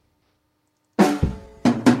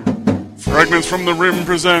Fragments from the Rim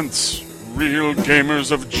presents Real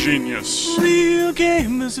Gamers of Genius. Real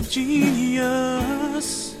Gamers of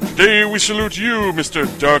Genius. Today we salute you, Mr.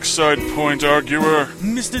 Darkside Point Arguer.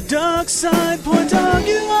 Mr. Darkside Point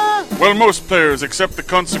Arguer. While most players accept the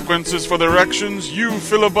consequences for their actions, you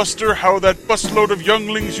filibuster how that busload of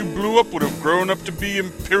younglings you blew up would have grown up to be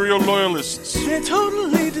Imperial loyalists. They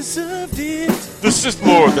totally deserved it. The Sith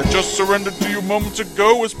Lord that just surrendered to you moments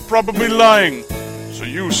ago was probably lying. So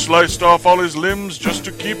you sliced off all his limbs just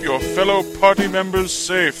to keep your fellow party members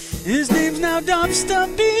safe. His name's now Darth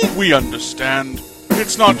Stumpy. We understand.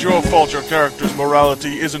 It's not your fault your character's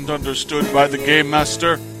morality isn't understood by the Game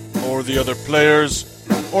Master, or the other players,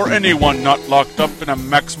 or anyone not locked up in a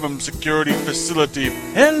maximum security facility.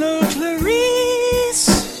 Hello, Clarice.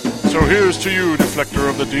 So here's to you, Deflector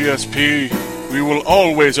of the DSP. We will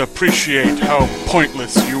always appreciate how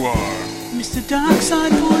pointless you are. Mr.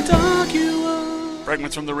 Darkside Point Arguer.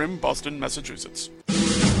 Fragments from the Rim, Boston, Massachusetts.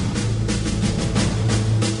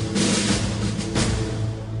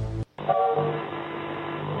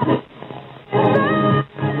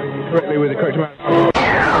 Correctly with the correct amount.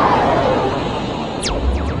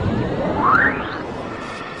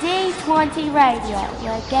 D20 Radio,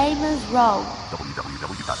 where gamers roll.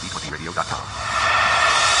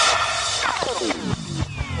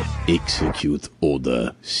 www.d20radio.com. Execute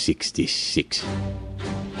Order 66.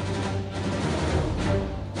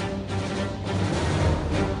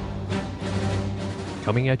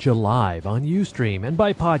 Coming at you live on Ustream and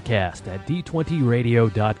by podcast at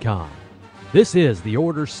d20radio.com. This is the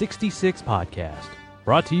Order 66 podcast,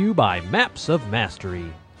 brought to you by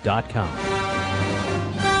mapsofmastery.com.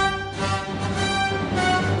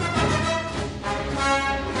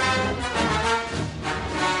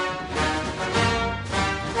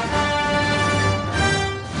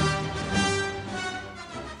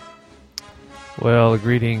 Well,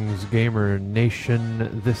 greetings, Gamer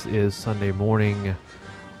Nation. This is Sunday morning,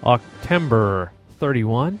 October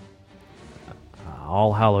 31.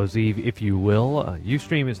 All Hallows Eve, if you will.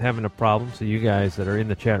 Ustream is having a problem, so you guys that are in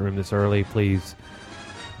the chat room this early, please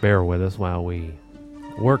bear with us while we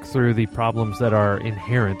work through the problems that are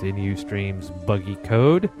inherent in Ustream's buggy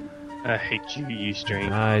code. I hate you,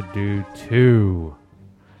 Ustream. I do too.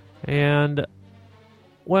 And,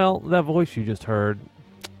 well, that voice you just heard,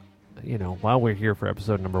 you know, while we're here for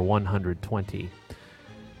episode number 120,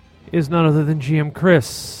 is none other than GM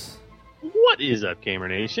Chris. What is up, Gamer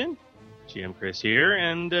Nation? GM Chris here,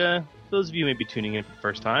 and those of you who may be tuning in for the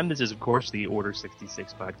first time, this is, of course, the Order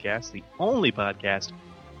 66 podcast, the only podcast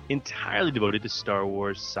entirely devoted to Star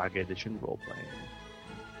Wars Saga Edition role-playing.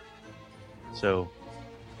 So,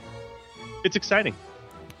 it's exciting.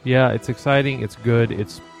 Yeah, it's exciting, it's good,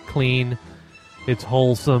 it's clean, it's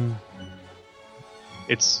wholesome.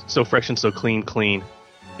 It's so fresh and so clean.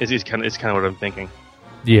 It's kind of what I'm thinking.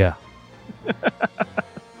 Yeah.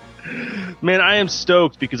 Man, I am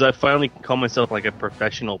stoked because I finally call myself like a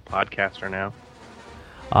professional podcaster now.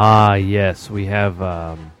 Ah, yes, we have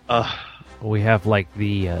like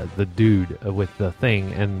the dude with the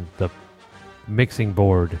thing and the mixing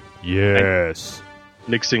board. Yes,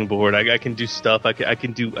 mixing board. I can do stuff. I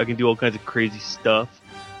can do all kinds of crazy stuff.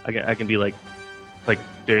 I can be like,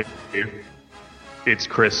 Dave, it's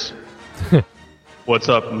Chris. What's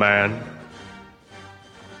up, man?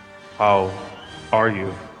 How are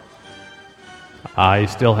you? I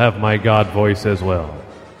still have my God voice as well.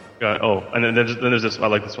 And then there's this. I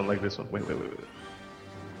like this one. Wait.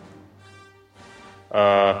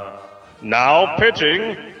 Now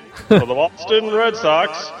pitching for the Boston Red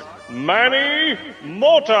Sox, Manny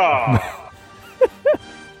Mota.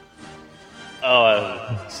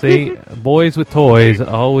 See, boys with toys,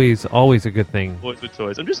 always a good thing. Boys with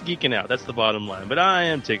toys. I'm just geeking out. That's the bottom line. But I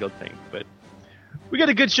am tickled pink. But we got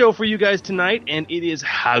a good show for you guys tonight, and it is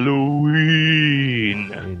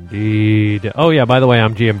Halloween. Indeed. Oh yeah. By the way,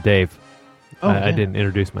 I'm GM Dave. I Yeah. didn't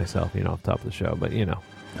introduce myself, off the top of the show, but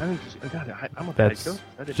That's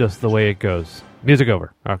just the way it goes. Music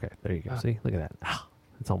over. Okay, there you go. See, look at that.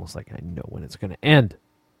 It's almost like I know when it's going to end.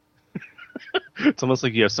 It's almost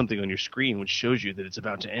like you have something on your screen which shows you that it's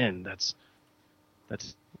about to end. That's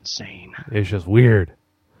insane. It's just weird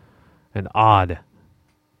and odd.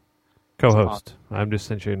 Co-host. I'm just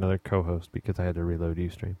sent you another co-host because I had to reload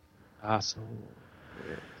Ustream. Awesome.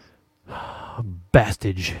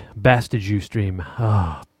 Bastage Ustream.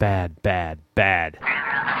 Oh, bad.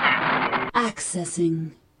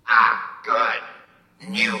 Accessing. Good.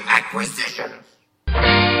 New acquisitions.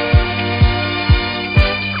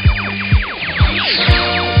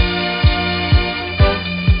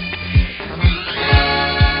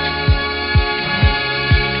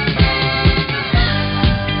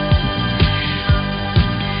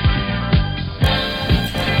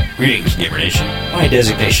 Greetings, Gamer Nation. My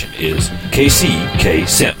designation is KCK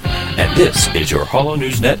Sim, and this is your Hollow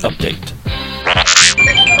News Net update.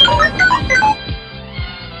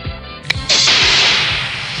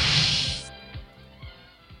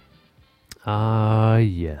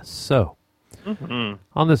 Yes. So,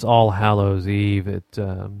 on this All Hallows Eve,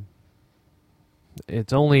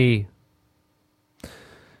 it's only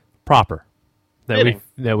proper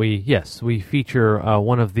that we feature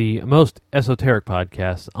one of the most esoteric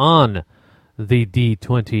podcasts on the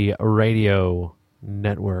D20 Radio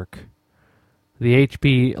Network, the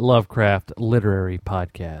H.P. Lovecraft Literary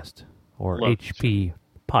Podcast, or H.P.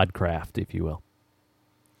 Podcraft, if you will.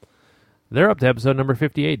 They're up to episode number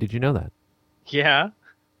 58. Did you know that? Yeah.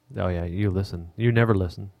 Oh yeah, you listen. You never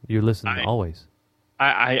listen. You listen always.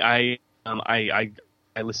 I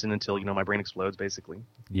listen until my brain explodes, basically.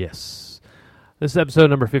 Yes. This is episode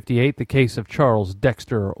number 58, The Case of Charles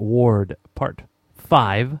Dexter Ward, Part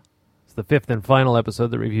 5. It's the fifth and final episode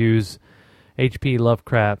that reviews H.P.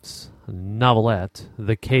 Lovecraft's novelette,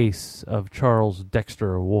 The Case of Charles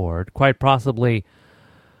Dexter Ward. Quite possibly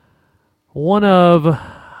one of,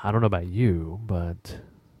 I don't know about you, but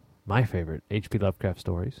my favorite H.P. Lovecraft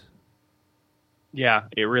stories. Yeah,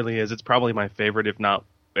 it really is. It's probably my favorite, if not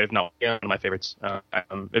one of my favorites.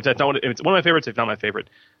 If it's one of my favorites, if not my favorite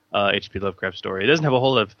H.P. Lovecraft story. It doesn't have a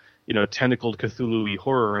whole lot of tentacled Cthulhu-y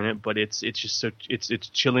horror in it, but it's just so it's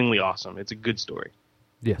chillingly awesome. It's a good story.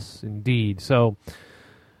 Yes, indeed. So,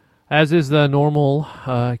 as is the normal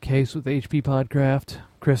case with H.P. Podcraft,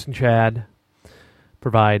 Chris and Chad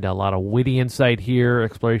provide a lot of witty insight here,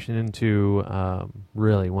 exploration into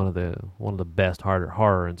really one of the best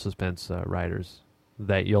horror and suspense writers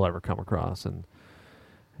that you'll ever come across. And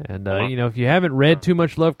if you haven't read too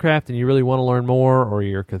much Lovecraft and you really want to learn more, or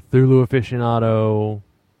you're a Cthulhu aficionado,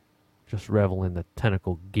 just revel in the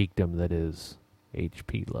tentacle geekdom that is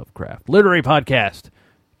H.P. Lovecraft Literary Podcast.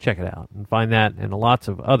 Check it out and find that and lots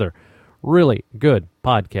of other really good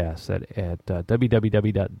podcasts at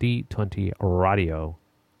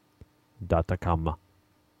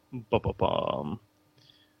www.d20radio.com.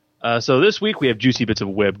 So this week we have juicy bits of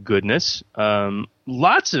web goodness.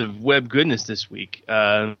 Lots of web goodness this week.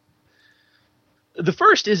 The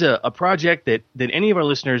first is a project that any of our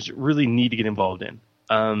listeners really need to get involved in.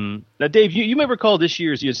 Now, Dave, you may recall this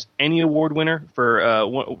year's Annie Award winner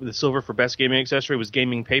for the silver for best gaming accessory was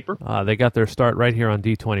Gaming Paper. They got their start right here on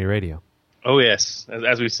D20 Radio. Oh, yes.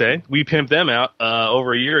 As we say, we pimped them out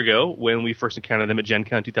over a year ago when we first encountered them at Gen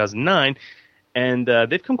Con 2009, and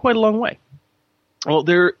they've come quite a long way. Well,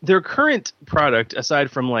 their current product,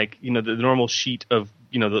 aside from the normal sheet of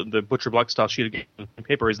the butcher block style sheet of gaming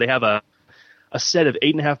paper, is they have a set of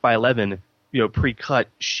 8.5 by 11 pre-cut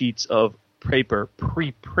sheets of paper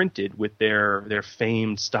pre-printed with their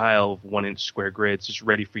famed style of 1-inch square grids, just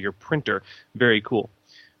ready for your printer. Very cool.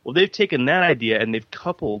 Well, they've taken that idea and they've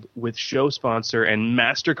coupled with show sponsor and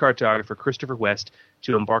master cartographer Christopher West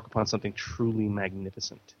to embark upon something truly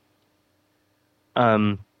magnificent.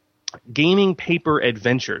 Gaming Paper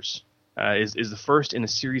Adventures is the first in a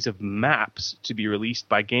series of maps to be released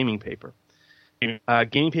by Gaming Paper.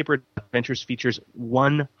 Gaming Paper Adventures features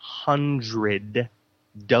 100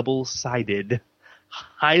 double-sided,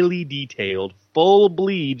 highly detailed, full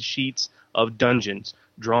bleed sheets of dungeons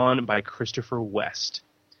drawn by Christopher West.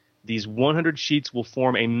 These 100 sheets will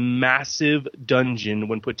form a massive dungeon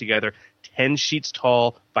when put together, 10 sheets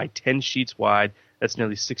tall by 10 sheets wide. That's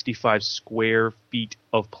nearly 65 square feet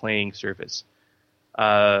of playing surface.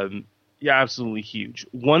 Absolutely huge.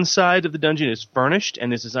 One side of the dungeon is furnished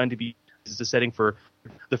and is designed to be the setting for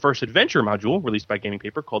the first adventure module released by Gaming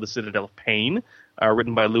Paper called The Citadel of Pain,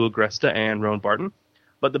 written by Lou Agresta and Roan Barton.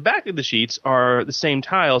 But the back of the sheets are the same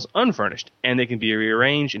tiles, unfurnished, and they can be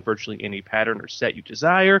rearranged in virtually any pattern or set you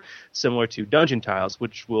desire, similar to dungeon tiles,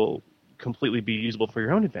 which will completely be usable for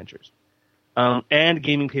your own adventures. And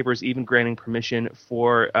Gaming Paper is even granting permission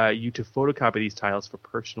for you to photocopy these tiles for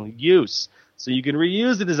personal use, so you can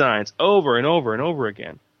reuse the designs over and over and over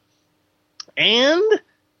again. And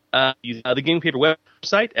the Gaming Paper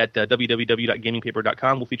website at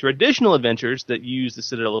www.gamingpaper.com will feature additional adventures that use the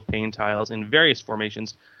Citadel of Pain tiles in various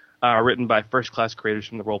formations, written by first-class creators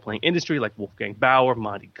from the role-playing industry like Wolfgang Bauer,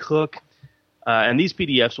 Monty Cook. And these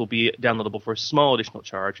PDFs will be downloadable for a small additional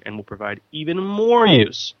charge and will provide even more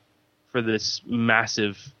use for this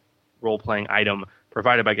massive role-playing item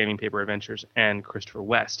provided by Gaming Paper Adventures and Christopher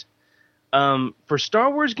West. For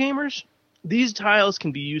Star Wars gamers, these tiles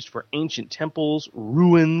can be used for ancient temples,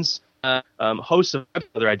 ruins, hosts of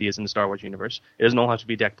other ideas in the Star Wars universe. It doesn't all have to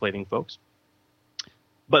be deck plating, folks.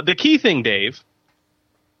 But the key thing, Dave,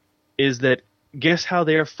 is that guess how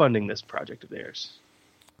they are funding this project of theirs?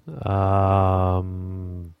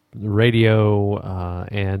 Radio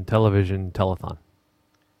and television telethon.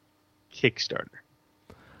 Kickstarter.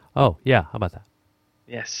 Oh, yeah. How about that?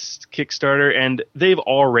 Yes, Kickstarter, and they've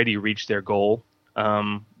already reached their goal,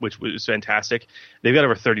 which was fantastic. They've got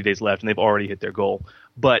over 30 days left, and they've already hit their goal.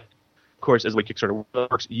 But, of course, as the way Kickstarter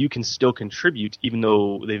works, you can still contribute, even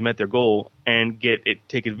though they've met their goal, and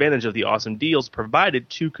take advantage of the awesome deals provided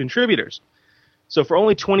to contributors. So for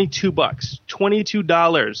only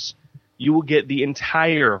 $22, you will get the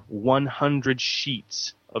entire 100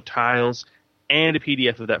 sheets of tiles and a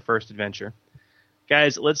PDF of that first adventure.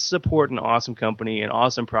 Guys, let's support an awesome company, an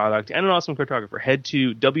awesome product, and an awesome cartographer. Head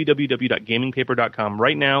to www.gamingpaper.com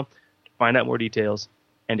right now to find out more details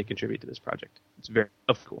and to contribute to this project. It's very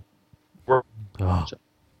cool. So,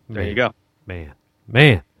 there you go. Man.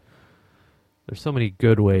 There's so many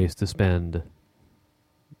good ways to spend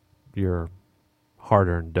your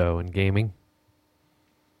hard-earned dough in gaming.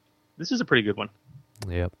 This is a pretty good one.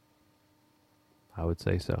 Yep. I would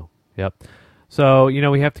say so. Yep. So,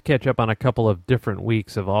 we have to catch up on a couple of different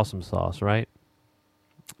weeks of Awesome Sauce, right?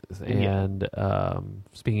 And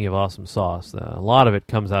speaking of Awesome Sauce, a lot of it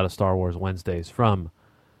comes out of Star Wars Wednesdays from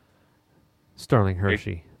Sterling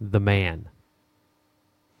Hershey, the man.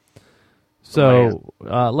 So,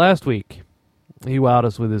 last week, he wowed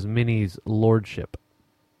us with his minis lordship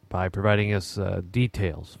by providing us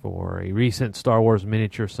details for a recent Star Wars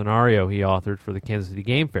miniature scenario he authored for the Kansas City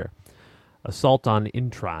Game Fair. Assault on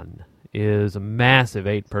Intron is a massive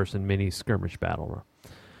 8-person mini skirmish battle.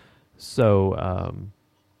 So,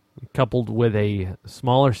 coupled with a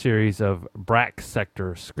smaller series of Brack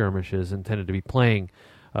sector skirmishes intended to be playing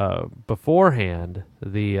beforehand,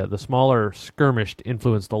 the smaller skirmish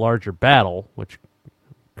influenced the larger battle, which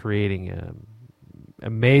creating an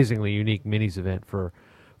amazingly unique minis event for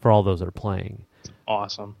all those that are playing.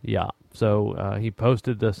 Awesome. Yeah. So he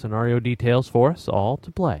posted the scenario details for us all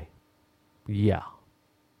to play. Yeah.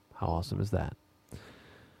 How awesome is that?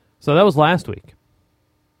 So that was last week.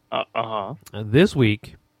 This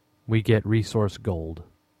week, we get Resource Gold.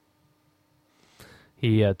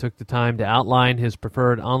 He took the time to outline his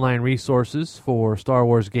preferred online resources for Star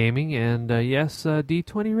Wars gaming, and yes,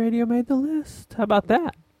 D20 Radio made the list. How about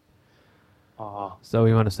that? So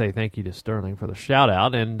we want to say thank you to Sterling for the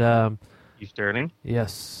shout-out. And you, Sterling.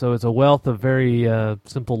 Yes, so it's a wealth of very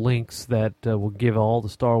simple links that will give all the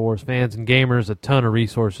Star Wars fans and gamers a ton of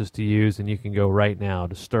resources to use, and you can go right now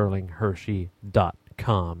to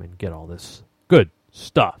sterlinghershey.com and get all this good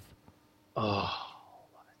stuff. Oh,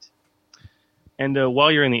 love it. And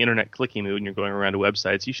while you're in the internet clicky mood and you're going around to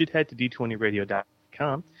websites, you should head to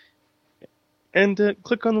d20radio.com and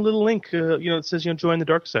click on the little link. It says, join the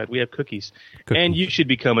dark side. We have cookies. And you should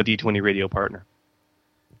become a D20 Radio partner.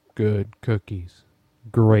 Good cookies.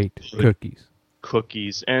 Great cookies.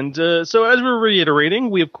 Cookies. And so as we're reiterating,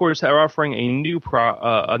 we, of course, are offering a new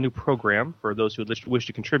program for those who wish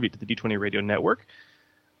to contribute to the D20 Radio Network.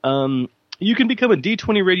 You can become a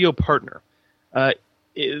D20 Radio partner.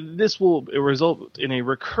 This will result in a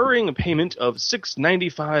recurring payment of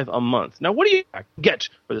 $6.95 a month. Now, what do you get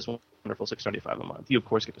for this wonderful $6.95 a month? You, of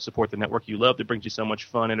course, get to support the network you love that brings you so much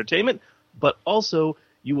fun entertainment, but also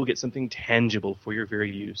you will get something tangible for your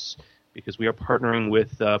very use, because we are partnering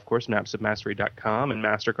with, of course, mapsofmastery.com and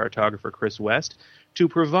master cartographer Chris West to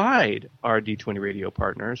provide our D20 Radio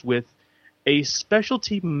partners with a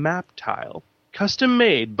specialty map tile custom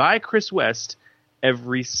made by Chris West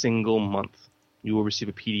every single month. You will receive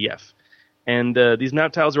a PDF. And these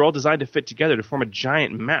map tiles are all designed to fit together to form a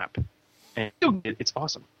giant map. And it's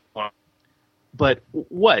awesome. But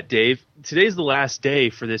what, Dave? Today's the last day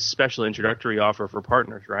for this special introductory offer for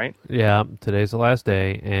partners, right? Yeah, today's the last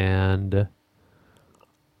day, and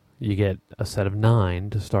you get a set of 9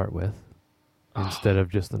 to start with instead of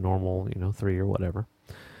just the normal, 3 or whatever.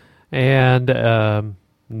 And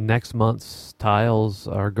next month's tiles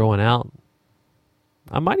are going out.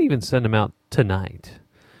 I might even send them out tonight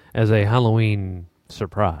as a Halloween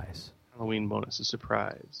surprise. Halloween bonus, a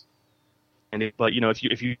surprise. And if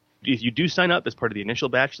you do sign up as part of the initial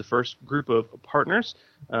batch, the first group of partners,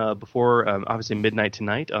 before obviously midnight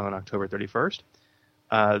tonight on October 31st,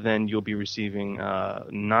 then you'll be receiving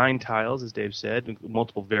 9 tiles, as Dave said,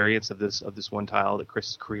 multiple variants of this one tile that Chris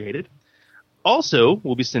has created. Also,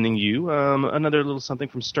 we'll be sending you another little something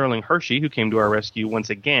from Sterling Hershey, who came to our rescue once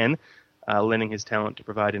again, lending his talent to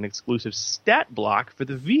provide an exclusive stat block for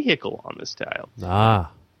the vehicle on this tile.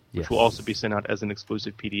 Yes. Which will also be sent out as an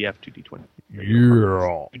exclusive PDF to D20.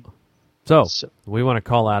 Yeah. So, we want to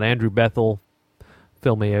call out Andrew Bethel,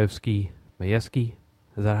 Phil Majewski. Is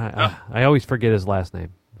that how, I always forget his last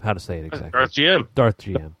name. how to say it exactly. Darth GM. Darth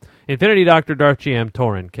GM. Infinity Doctor, Darth GM,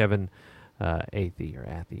 Torin, Kevin, Athy or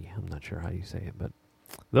Athy. I'm not sure how you say it, but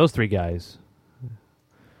those three guys,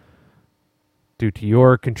 due to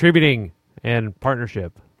your contributing and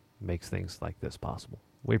partnership, makes things like this possible.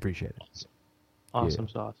 We appreciate it. Awesome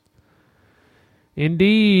sauce.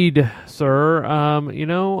 Indeed, sir.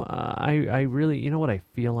 I really, you know what I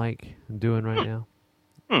feel like doing right now?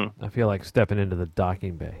 I feel like stepping into the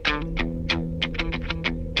docking bay.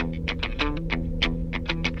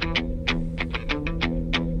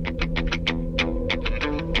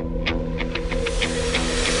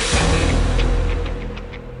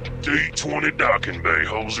 D20 docking bay,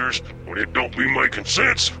 hosers. When it don't be making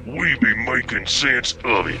sense, we be making sense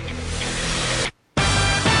of it.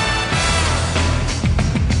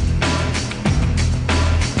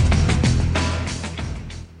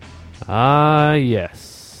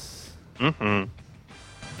 Yes.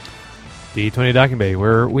 D20 Docking Bay,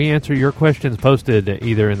 where we answer your questions posted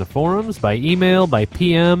either in the forums, by email, by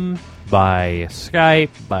PM, by Skype,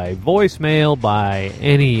 by voicemail, by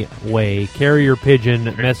any way. Carrier pigeon,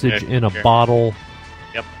 message in a bottle.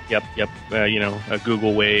 Yep. A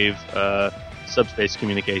Google Wave, subspace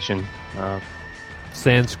communication.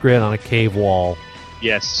 Sanskrit on a cave wall.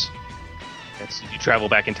 Yes. You travel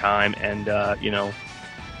back in time and,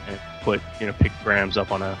 and put pictograms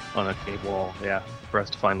up on a cave wall. Yeah, for us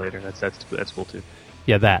to find later. That's cool too.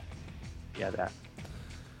 Yeah, that. Yeah, that.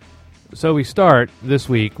 So we start this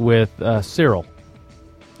week with Cyril.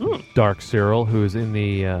 Dark Cyril, who is in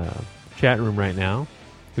the chat room right now,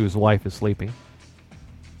 whose wife is sleeping.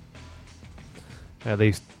 At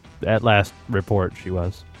least at last report, she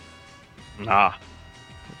was.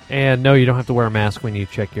 And no, you don't have to wear a mask when you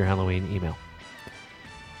check your Halloween email.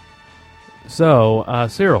 So,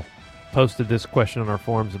 Cyril posted this question on our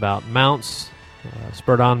forums about mounts,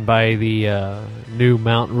 spurred on by the new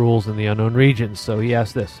mount rules in the unknown regions. So he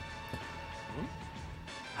asked this.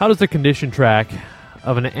 How does the condition track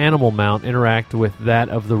of an animal mount interact with that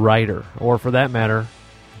of the rider? Or, for that matter,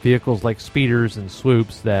 vehicles like speeders and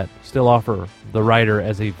swoops that still offer the rider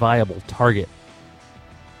as a viable target?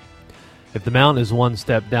 If the mount is one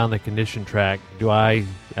step down the condition track, do I,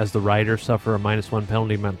 as the rider, suffer a -1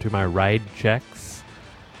 penalty to my ride checks?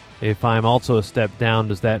 If I'm also a step down,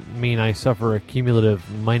 does that mean I suffer a cumulative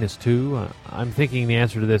 -2? I'm thinking the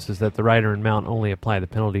answer to this is that the rider and mount only apply the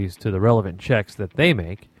penalties to the relevant checks that they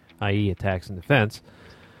make, i.e. attacks and defense.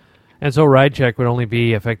 And so ride check would only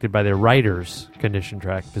be affected by the rider's condition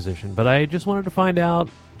track position. But I just wanted to find out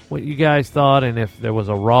what you guys thought and if there was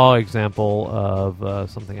a raw example of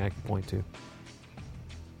something I could point to.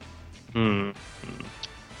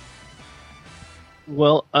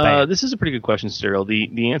 Well, this is a pretty good question, Cyril.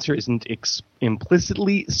 The answer isn't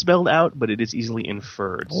implicitly spelled out, but it is easily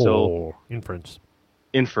inferred. So inference.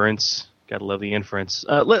 Gotta love the inference.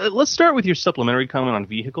 Let's start with your supplementary comment on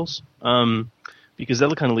vehicles, because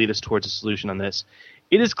that'll kind of lead us towards a solution on this.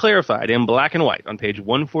 It is clarified in black and white on page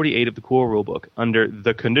 148 of the core rulebook under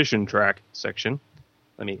the condition track section.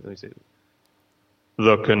 Let me say it.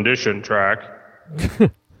 The condition track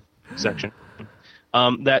section.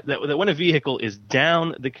 That when a vehicle is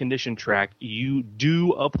down the condition track, you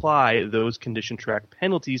do apply those condition track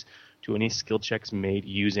penalties to any skill checks made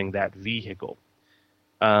using that vehicle.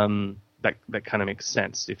 That kind of makes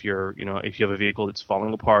sense. If you have a vehicle that's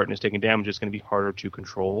falling apart and is taking damage, it's going to be harder to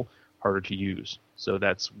control, harder to use. So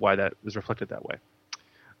that's why that is reflected that way.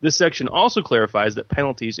 This section also clarifies that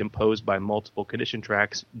penalties imposed by multiple condition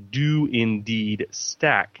tracks do indeed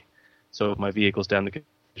stack. So if my vehicle's down the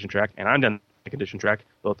condition track and I'm down the condition track,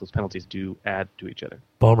 both those penalties do add to each other.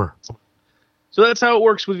 Bummer. So that's how it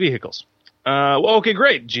works with vehicles. Okay,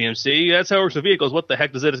 great, GMC. That's how it works with vehicles. What the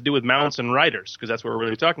heck does that have to do with mounts and riders? Because that's what we're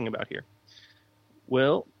really talking about here.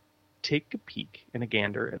 Well, take a peek and a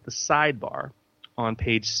gander at the sidebar on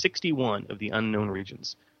page 61 of the Unknown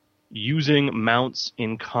Regions. Using mounts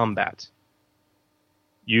in combat.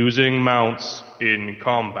 Using mounts in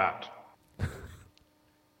combat.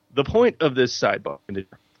 The point of this sidebar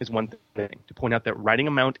is one thing, to point out that riding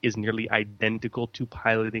a mount is nearly identical to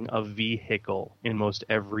piloting a vehicle in most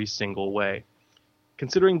every single way.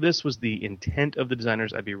 Considering this was the intent of the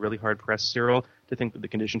designers, I'd be really hard-pressed, Cyril, to think that the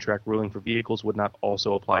condition track ruling for vehicles would not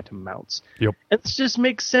also apply to mounts. Yep. It just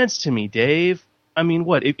makes sense to me, Dave. I mean,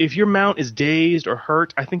 what? If your mount is dazed or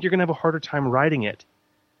hurt, I think you're going to have a harder time riding it.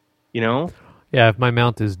 You know? Yeah, if my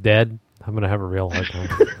mount is dead, I'm going to have a real hard time.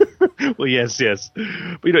 Well, yes.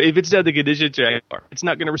 But, if it's down the condition track, it's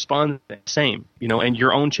not going to respond the same, and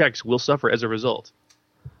your own checks will suffer as a result.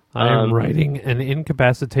 I am riding an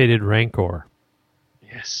incapacitated Rancor.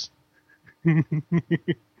 Yes.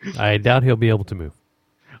 I doubt he'll be able to move.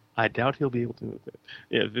 I doubt he'll be able to move it.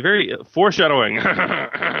 Yeah, very foreshadowing.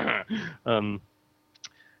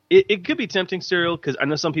 It could be tempting, Cyril, because I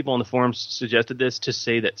know some people on the forums suggested this, to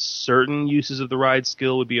say that certain uses of the ride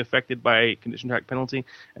skill would be affected by condition track penalty,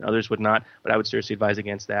 and others would not. But I would seriously advise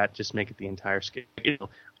against that. Just make it the entire skill.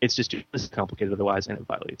 It's just too complicated otherwise, and it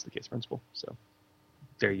violates the case principle. So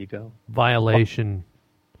there you go. Violation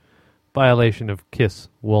of KISS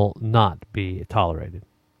will not be tolerated.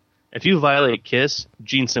 If you violate KISS,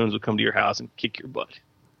 Gene Simmons will come to your house and kick your butt.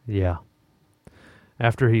 Yeah.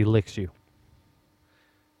 After he licks you.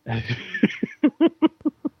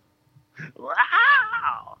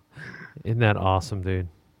 Wow! Isn't that awesome, dude?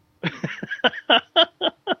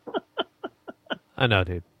 I know,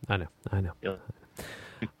 dude. I know. Yeah.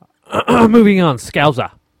 Moving on, Scouser,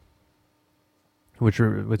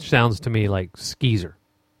 which sounds to me like skeezer.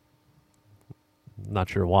 Not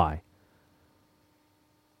sure why.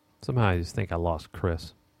 Somehow I just think I lost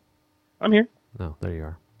Chris. I'm here. No, there you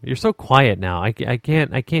are. You're so quiet now. I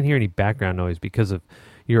can't hear any background noise because of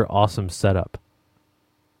your awesome setup.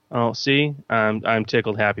 Oh, see, I'm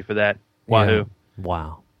tickled happy for that. Wahoo! Yeah.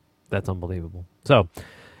 Wow, that's unbelievable. So,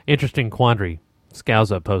 interesting quandary.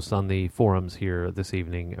 Scouser posts on the forums here this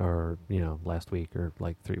evening, or last week, or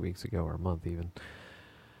like 3 weeks ago, or a month even.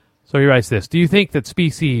 So he writes this: do you think that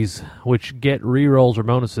species which get rerolls or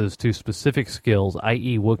bonuses to specific skills,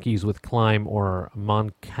 i.e. Wookiees with climb or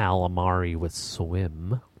Mon Calamari with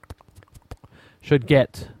swim, should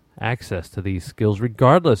get access to these skills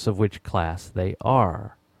regardless of which class they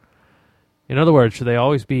are? In other words, should they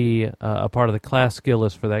always be a part of the class skill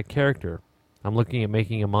list for that character? I'm looking at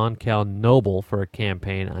making a Mon Cal Noble for a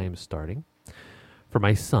campaign I am starting for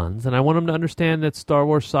my sons, and I want them to understand that Star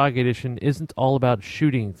Wars Saga Edition isn't all about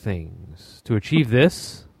shooting things. To achieve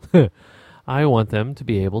this, I want them to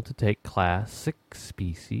be able to take classic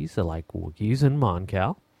species like Wookiees and Mon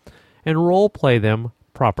Cal and role-play them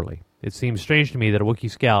properly. It seems strange to me that a Wookiee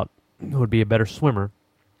Scout would be a better swimmer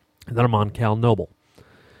than a Mon Cal Noble,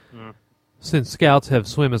 since Scouts have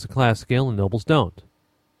swim as a class skill and Nobles don't.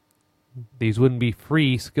 These wouldn't be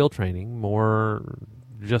free skill training, more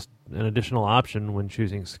just an additional option when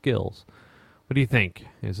choosing skills. What do you think?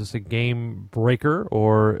 Is this a game breaker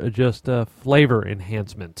or just a flavor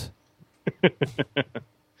enhancement?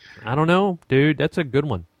 I don't know, dude. That's a good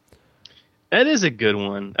one. That is a good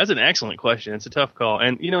one. That's an excellent question. It's a tough call.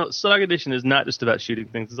 And, Saga Edition is not just about shooting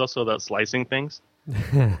things. It's also about slicing things.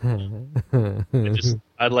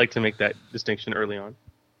 I'd like to make that distinction early on.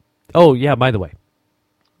 Oh, yeah, by the way.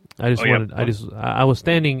 I was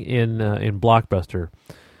standing in Blockbuster,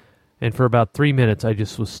 and for about 3 minutes I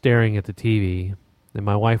just was staring at the TV, and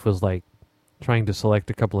my wife was like trying to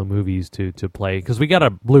select a couple of movies to play, because we got a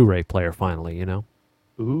Blu-ray player finally,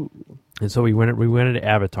 Ooh. And so we went into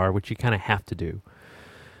Avatar, which you kind of have to do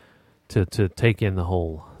to take in the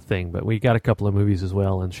whole thing. But we got a couple of movies as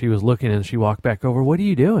well, and she was looking, and she walked back over. What are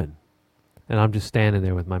you doing? And I'm just standing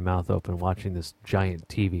there with my mouth open, watching this giant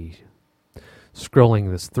TV,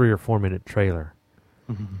 scrolling this 3 or 4 minute trailer.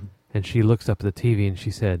 And she looks up at the TV and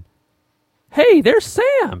she said, "Hey, there's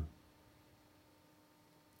Sam."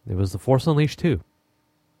 It was The Force Unleashed 2.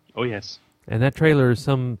 Oh yes. And that trailer is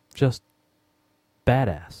some just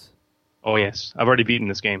badass. Oh yes. I've already beaten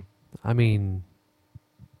this game. I mean,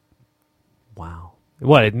 wow.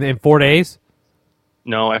 What, in 4 days?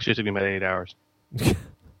 No, actually it took me about 8 hours.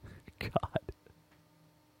 God.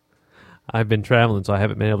 I've been traveling, so I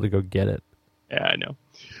haven't been able to go get it. Yeah, I know.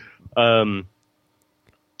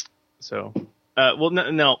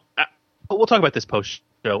 We'll talk about this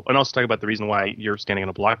post-show, and also talk about the reason why you're standing in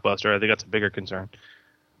a Blockbuster. I think that's a bigger concern.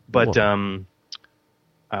 But, it's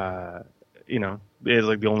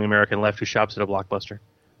like the only American left who shops at a Blockbuster.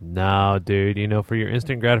 No, dude. For your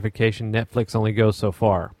instant gratification, Netflix only goes so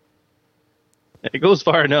far. It goes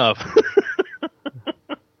far enough.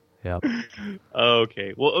 Yep.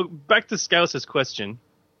 Okay. Well, back to Scouse's question.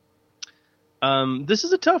 This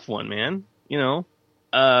is a tough one, man.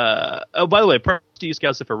 By the way, props to you,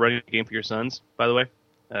 Scouser, for running a game for your sons, by the way.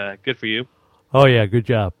 Good for you. Oh, yeah, good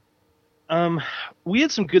job. We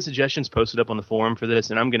had some good suggestions posted up on the forum for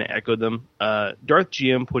this, and I'm going to echo them. Darth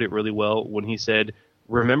GM put it really well when he said,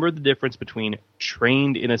 remember the difference between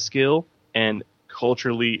trained in a skill and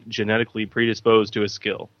culturally, genetically predisposed to a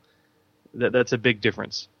skill. That's a big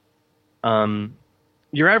difference.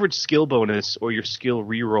 Your average skill bonus or your skill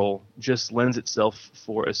reroll just lends itself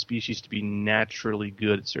for a species to be naturally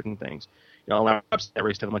good at certain things. Allow that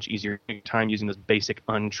race to have a much easier time using those basic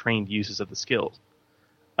untrained uses of the skills.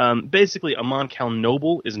 Basically, a Mon Cal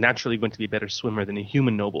Noble is naturally going to be a better swimmer than a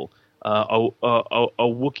human Noble. A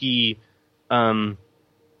Wookiee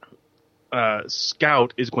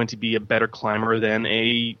scout is going to be a better climber than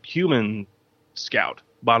a human scout,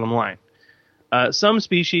 bottom line. Some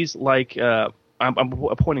species, like I'm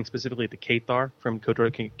pointing specifically at the Cathar from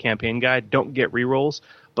KOTOR Campaign Guide, don't get rerolls,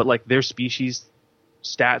 but like their species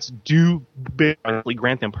stats do basically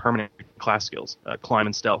grant them permanent class skills, climb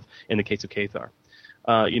and stealth, in the case of Cathar.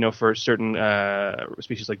 For certain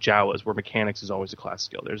species like Jawas, where mechanics is always a class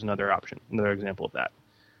skill. There's another option, another example of that.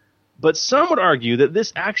 But some would argue that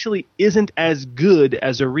this actually isn't as good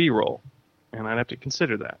as a reroll, and I'd have to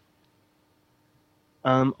consider that.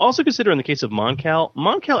 Also consider in the case of Mon-Cal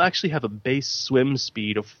actually have a base swim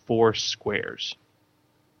speed of 4 squares.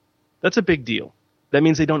 That's a big deal. That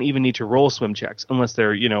means they don't even need to roll swim checks unless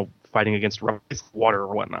they're, fighting against water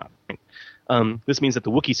or whatnot. This means that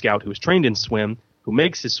the Wookiee scout who is trained in swim, who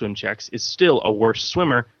makes his swim checks, is still a worse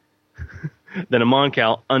swimmer than a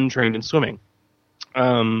Mon-Cal untrained in swimming.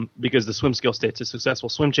 Because the swim skill states a successful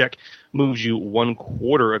swim check moves you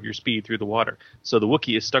 1/4 of your speed through the water. So the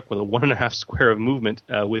Wookiee is stuck with a 1.5 square of movement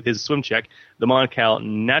with his swim check. The Mon-Cal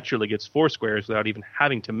naturally gets 4 squares without even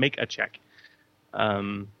having to make a check.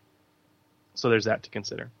 So there's that to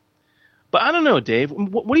consider. But I don't know, Dave.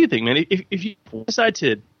 What do you think, man? If you decide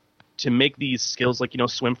to make these skills, like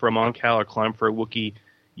swim for a Mon-Cal or climb for a Wookiee,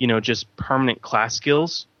 just permanent class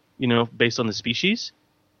skills, based on the species.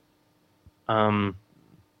 I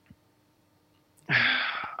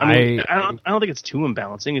don't think it's too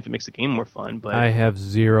imbalancing if it makes the game more fun. But I have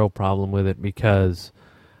zero problem with it because,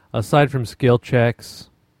 aside from skill checks,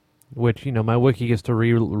 which my Wookiee gets to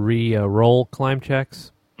roll climb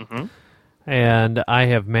checks, and I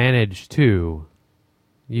have managed to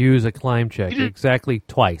use a climb check exactly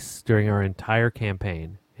twice during our entire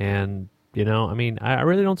campaign, and I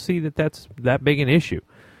really don't see that that's that big an issue.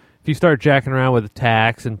 If you start jacking around with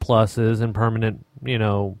attacks and pluses and permanent,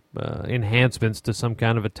 enhancements to some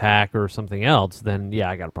kind of attack or something else, then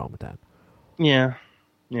yeah, I got a problem with that. Yeah,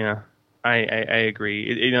 I agree.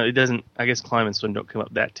 It doesn't. I guess climb and swim don't come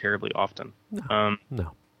up that terribly often.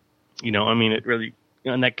 No. It really.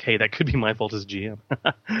 In that case, that could be my fault as GM.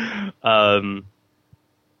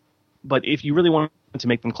 But if you really want to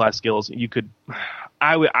make them class skills, you could.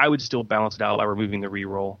 I would still balance it out by removing the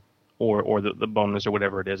reroll. Or the bonus or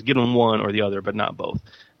whatever it is. Give them one or the other, but not both.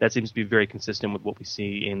 That seems to be very consistent with what we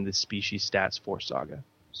see in the Species Stats Force Saga.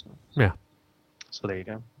 So there you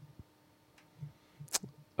go.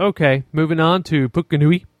 Okay, moving on to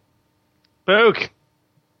Pukanui. Puck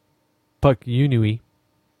you Nui.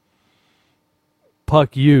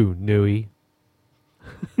 Puck you Nui.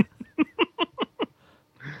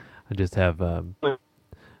 I just have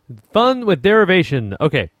fun with derivation.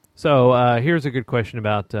 Okay. So here's a good question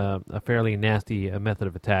about a fairly nasty method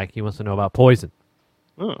of attack. He wants to know about poison.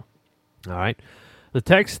 Oh. All right. The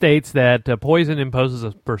text states that poison imposes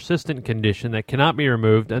a persistent condition that cannot be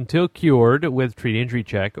removed until cured with treat injury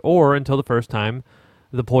check or until the first time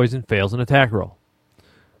the poison fails an attack roll.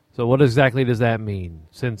 So what exactly does that mean?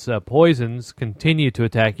 Since poisons continue to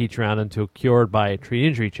attack each round until cured by a treat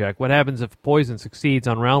injury check, what happens if poison succeeds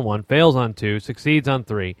on round 1, fails on 2, succeeds on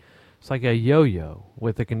 3? It's like a yo-yo,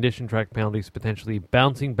 with the condition track penalties potentially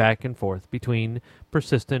bouncing back and forth between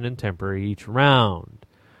persistent and temporary each round.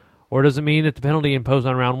 Or does it mean that the penalty imposed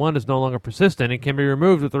on round 1 is no longer persistent and can be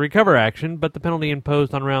removed with the recover action, but the penalty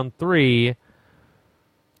imposed on round 3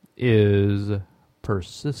 is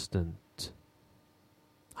persistent?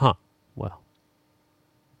 Well.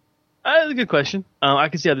 That's a good question. I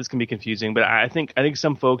can see how this can be confusing, but I think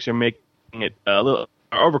some folks are making it are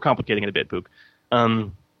overcomplicating it a bit, Pook.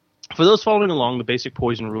 For those following along, the basic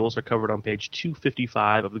poison rules are covered on page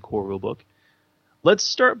 255 of the core rulebook. Let's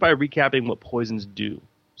start by recapping what poisons do,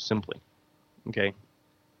 simply. Okay.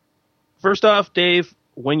 First off, Dave,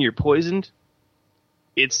 when you're poisoned,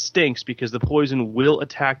 it stinks because the poison will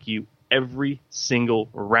attack you every single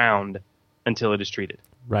round until it is treated.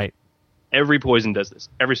 Right. Every poison does this.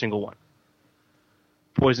 Every single one.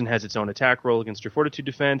 Poison has its own attack roll against your fortitude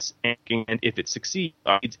defense, and if it succeeds,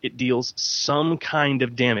 it deals some kind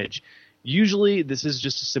of damage. Usually, this is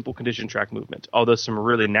just a simple condition track movement, although some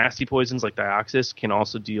really nasty poisons like Dioxis can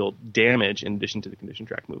also deal damage in addition to the condition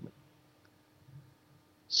track movement.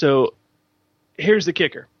 So, here's the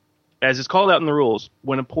kicker. As it's called out in the rules,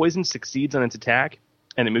 when a poison succeeds on its attack,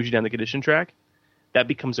 and it moves you down the condition track, that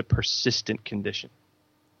becomes a persistent condition.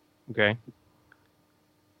 Okay?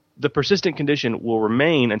 The persistent condition will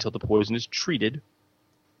remain until the poison is treated,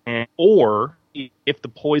 or if the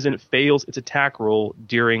poison fails its attack roll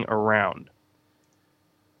during a round.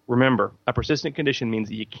 Remember, a persistent condition means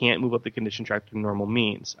that you can't move up the condition track through normal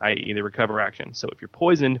means, i.e. the recover action. So if you're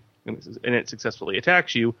poisoned and it successfully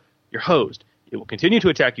attacks you, you're hosed. It will continue to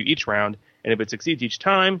attack you each round, and if it succeeds each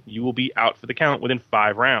time, you will be out for the count within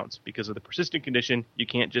 5 rounds. Because of the persistent condition, you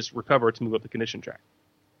can't just recover to move up the condition track.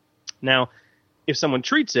 Now, if someone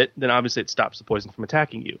treats it, then obviously it stops the poison from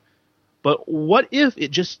attacking you. But what if it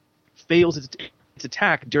just fails its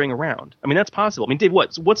attack during a round? I mean, that's possible. I mean, Dave,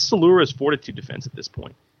 what's Salura's fortitude defense at this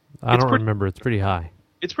point? I don't remember. It's pretty high.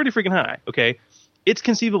 It's pretty freaking high, okay? It's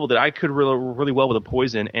conceivable that I could really well with a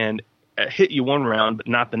poison and hit you one round, but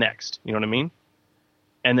not the next. You know what I mean?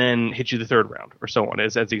 And then hit you the third round, or so on,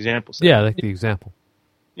 as the example says. Yeah, like the example.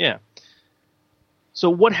 Yeah. So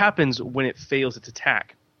what happens when it fails its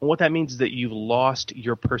attack? What that means is that you've lost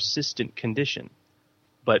your persistent condition,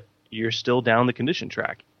 but you're still down the condition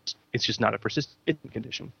track. It's just not a persistent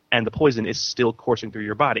condition. And the poison is still coursing through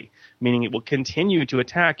your body, meaning it will continue to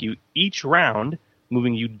attack you each round,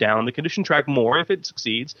 moving you down the condition track more if it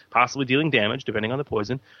succeeds, possibly dealing damage, depending on the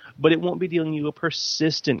poison, but it won't be dealing you a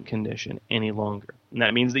persistent condition any longer. And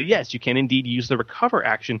that means that, yes, you can indeed use the recover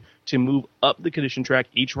action to move up the condition track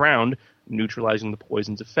each round, neutralizing the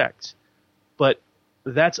poison's effects. But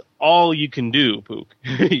that's all you can do, Pook.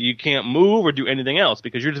 You can't move or do anything else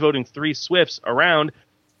because you're devoting 3 swifts around to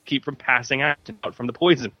keep from passing out from the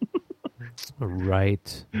poison.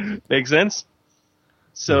 Right. Make sense?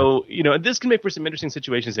 So, this can make for some interesting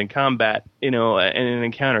situations in combat, and in an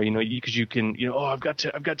encounter, because you can, I've got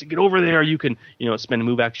to get over there. You can, spend a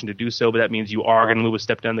move action to do so, but that means you are going to move a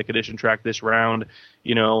step down the condition track this round,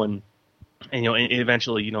 and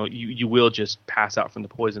eventually, you will just pass out from the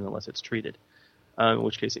poison unless it's treated. In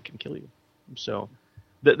which case it can kill you. So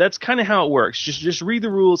that's kind of how it works. Just read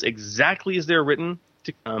the rules exactly as they're written.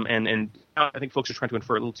 And I think folks are trying to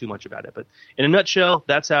infer a little too much about it. But in a nutshell,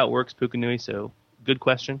 that's how it works, Pukanui. So good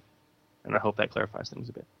question. And I hope that clarifies things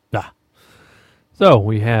a bit. So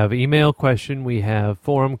we have email question. We have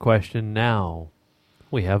forum question. Now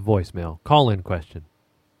we have voicemail. Call-in question.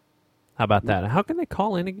 How about that? How can they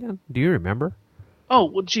call in again? Do you remember? Oh,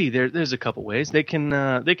 well, gee, there's a couple ways. They can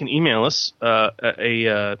email us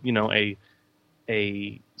a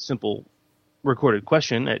simple recorded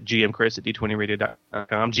question at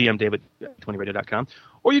gmchris@d20radio.com, gmdavid@d20radio.com,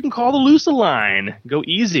 or you can call the Lusa line. Go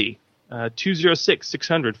easy,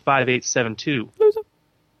 206-600-5872. Lusa.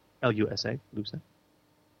 Lusa, Lusa.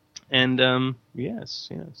 And yes.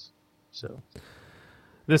 So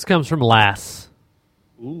this comes from Lass.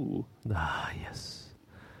 Ooh. Yes.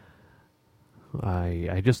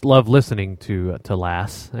 I just love listening to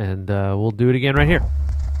Lass, and we'll do it again right here.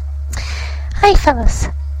 Hi, fellas.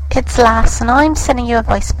 It's Lass, and I'm sending you a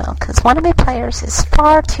voicemail because one of my players is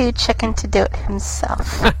far too chicken to do it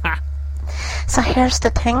himself. So here's the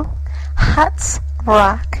thing. Huts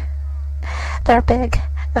rock. They're big,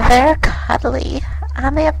 they're cuddly,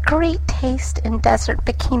 and they have great taste in desert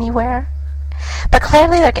bikini wear. But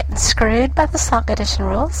clearly they're getting screwed by the Saga Edition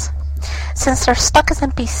rules, since they're stuck as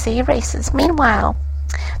NPC races. Meanwhile,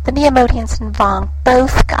 the Neomodians and Vong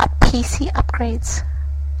both got PC upgrades.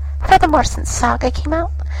 Furthermore, since Saga came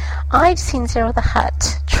out, I've seen Zero the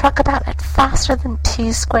Hutt truck about at faster than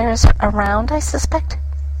 2 squares around, I suspect.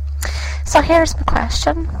 So here's my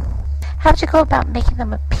question. How'd you go about making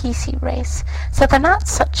them a PC race so they're not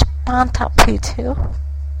such Bantaputu,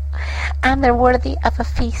 and they're worthy of a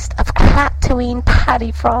feast of Tatooine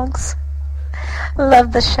patty frogs?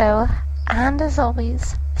 Love the show, and as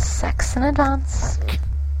always, sex in advance.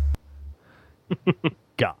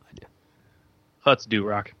 God. Huts do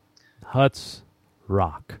rock. Huts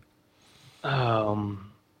rock.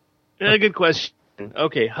 Good question.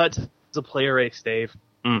 Okay, Huts is a player race, Dave.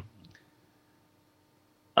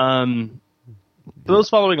 For those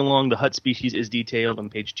following along, the Hutt species is detailed on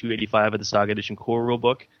page 285 of the Saga Edition core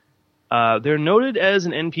rulebook. They're noted as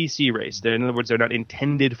an NPC race. In other words, they're not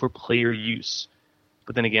intended for player use.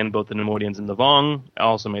 But then again, both the Neimoidians and the Vong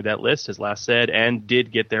also made that list, as Last said, and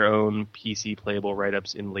did get their own PC playable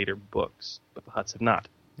write-ups in later books. But the Hutts have not.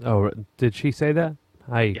 Oh, did she say that?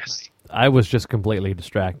 Yes. I was just completely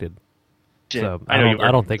distracted. So I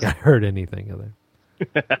don't think I heard anything of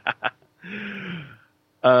that.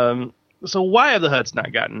 So why have the Hutts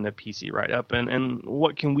not gotten a PC write-up, and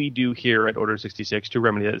what can we do here at Order 66 to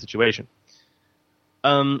remedy that situation?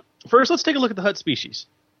 First, let's take a look at the Hutt species.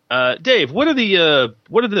 Dave, what are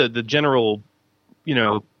the general,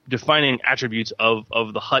 defining attributes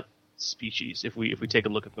of the Hutt species? If we take a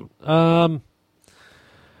look at them,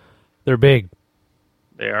 they're big.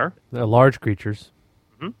 They are. They're large creatures.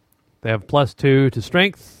 Mm-hmm. They have +2 to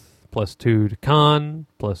strength, +2 to con,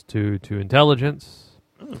 +2 to intelligence.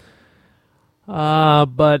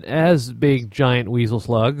 But as big giant weasel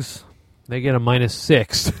slugs, they get a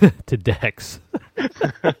 -6 to dex.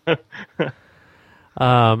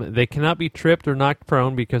 They cannot be tripped or knocked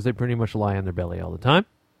prone because they pretty much lie on their belly all the time.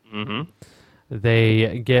 Mm-hmm.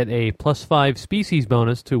 They get a +5 species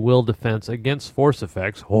bonus to will defense against force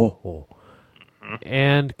effects.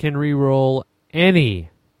 And can reroll any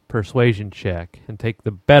persuasion check and take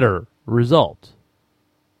the better result.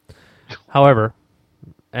 However,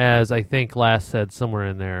 as I think last said somewhere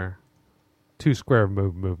in there, 2 square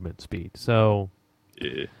movement speed. So,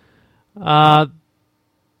 that's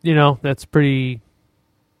pretty.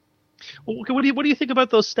 Well, okay, what do you think about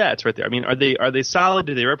those stats right there? I mean, are they solid?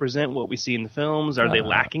 Do they represent what we see in the films? Are they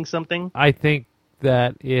lacking something? I think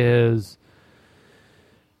that is.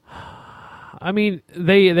 I mean,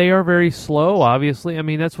 they are very slow. Obviously, I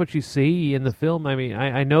mean that's what you see in the film. I mean,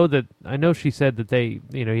 I know she said that they,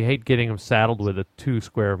 you hate getting them saddled with a 2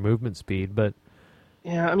 square movement speed, but.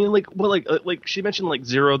 Yeah, I mean, like she mentioned, like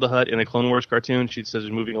Zero the Hutt in a Clone Wars cartoon. She says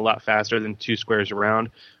he's moving a lot faster than 2 squares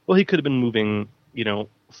around. Well, he could have been moving,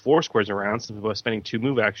 4 squares around simply by spending 2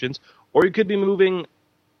 move actions, or he could be moving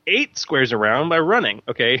 8 squares around by running.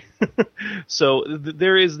 Okay, so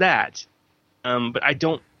there is that. But I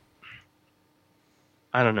don't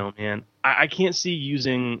know, man. I can't see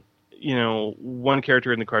using, one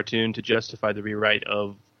character in the cartoon to justify the rewrite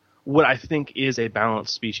of what I think is a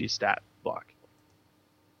balanced species stat block.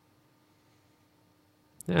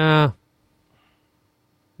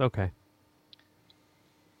 Okay.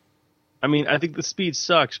 I mean, I think the speed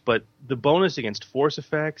sucks, but the bonus against force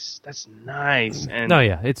effects, that's nice. And no,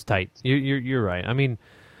 yeah, it's tight. You're right. I mean,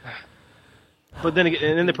 but then again,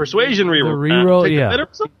 and then the persuasion reroll. The reroll,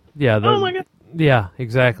 yeah. Oh my god. Yeah,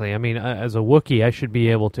 exactly. I mean, as a Wookiee, I should be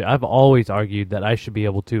able to. I've always argued that I should be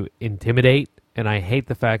able to intimidate, and I hate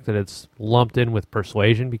the fact that it's lumped in with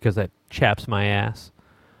persuasion because that chaps my ass.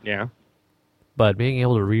 Yeah. But being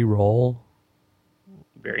able to re-roll,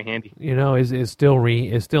 very handy. Is still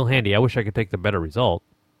handy. I wish I could take the better result.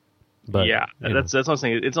 But yeah, that's what I'm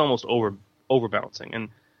saying. It's almost overbalancing, and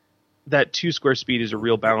that 2 square speed is a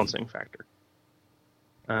real balancing factor.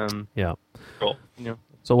 Yeah. Cool.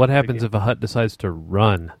 So what happens if a Hutt decides to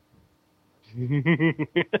run?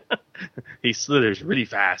 He slithers really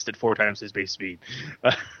fast at 4 times his base speed.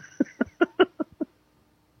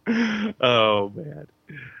 Oh man.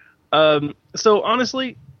 So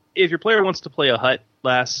honestly, if your player wants to play a Hutt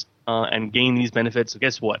class and gain these benefits,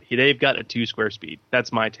 guess what? They've got a 2 square speed.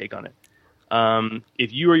 That's my take on it.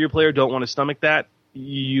 If you or your player don't want to stomach that,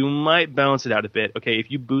 you might balance it out a bit. Okay,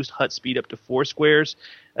 if you boost Hutt speed up to 4 squares,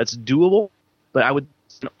 that's doable, but I would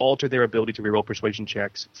alter their ability to reroll persuasion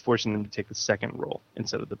checks, forcing them to take the second roll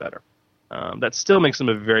instead of the better. That still makes them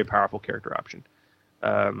a very powerful character option.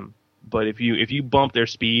 But if you bump their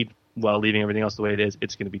speed while leaving everything else the way it is,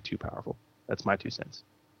 it's going to be too powerful. That's my 2 cents.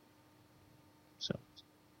 So.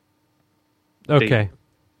 Okay.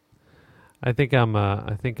 I think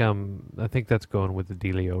that's going with the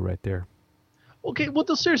dealio right there. Okay, well,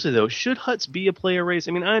 seriously though, should Hutts be a player race?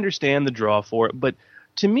 I mean, I understand the draw for it, but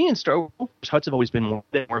to me in Star Wars, Hutts have always been more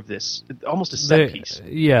of this, almost a set piece.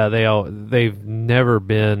 Yeah, they've never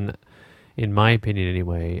been, in my opinion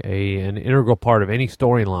anyway, an integral part of any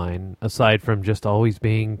storyline, aside from just always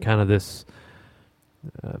being kind of this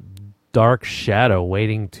dark shadow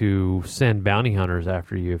waiting to send bounty hunters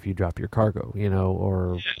after you if you drop your cargo,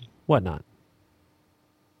 or whatnot.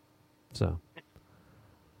 So,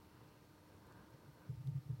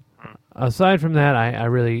 aside from that, I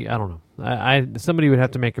don't know. Somebody would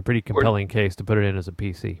have to make a pretty compelling case to put it in as a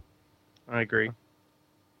PC. I agree.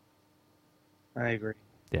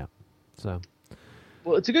 Yeah. So.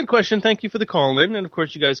 Well, it's a good question. Thank you for the call in. And, of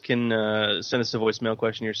course, you guys can send us a voicemail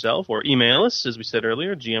question yourself or email us, as we said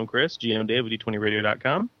earlier, GMChris, GMDave at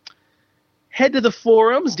D20Radio.com. Head to the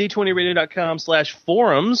forums,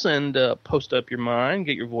 D20Radio.com/forums, and post up your mind,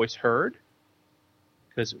 get your voice heard,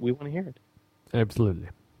 because we want to hear it. Absolutely.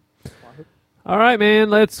 All right, man,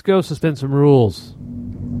 let's go suspend some rules.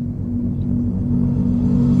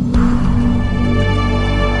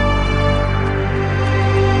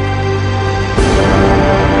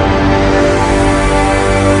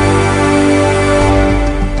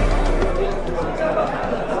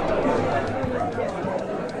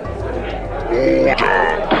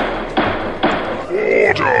 Order!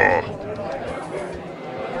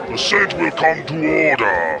 The Senate will come to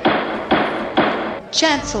order!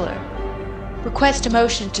 Chancellor, request a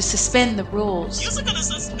motion to suspend the rules. You're gonna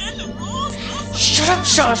suspend the rules? Shut up,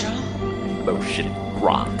 Jar Jar. Motion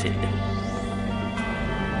granted.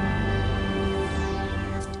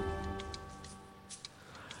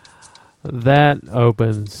 That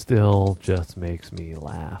open still just makes me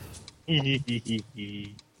laugh. Yeah, me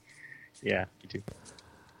too.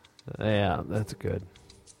 Yeah, that's good.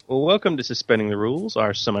 Well, welcome to Suspending the Rules,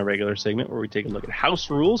 our semi-regular segment where we take a look at house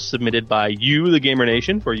rules submitted by you, the Gamer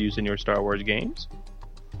Nation, for use in your Star Wars games.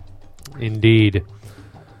 Indeed.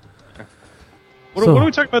 What are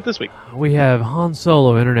we talking about this week? We have Han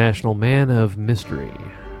Solo, International Man of Mystery.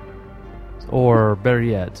 Or, better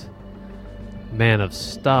yet, Man of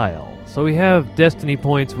Style. So we have Destiny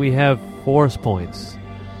points, we have Force points.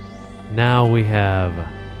 Now we have,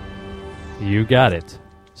 you got it,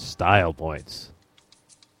 Style points.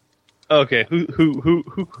 Okay,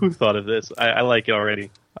 who thought of this? I like it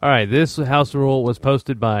already. All right, this house rule was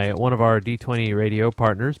posted by one of our D20 radio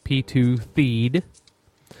partners, P2 Theed.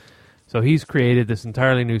 So he's created this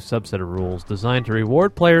entirely new subset of rules designed to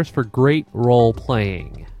reward players for great role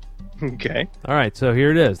playing. Okay. All right, so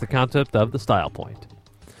here it is, the concept of the style point.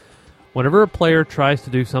 Whenever a player tries to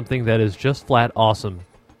do something that is just flat awesome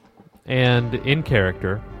and in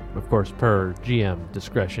character, of course per GM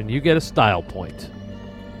discretion, you get a style point.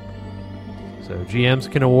 So GMs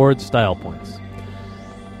can award style points.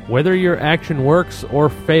 Whether your action works or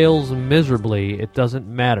fails miserably, it doesn't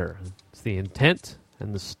matter. It's the intent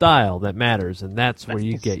and the style that matters, and that's where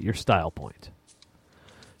you get your style point.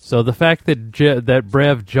 So the fact that that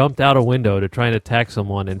Brev jumped out a window to try and attack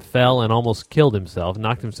someone and fell and almost killed himself,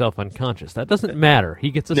 knocked himself unconscious, that doesn't matter.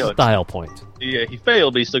 He gets a style point. Yeah, he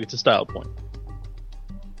failed, but he still gets a style point.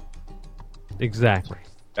 Exactly.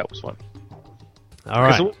 That was fun. All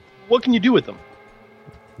right. So what can you do with them?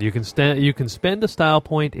 You can spend a style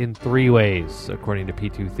point in 3 ways, according to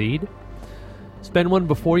P2 Theed. Spend one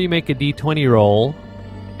before you make a D20 roll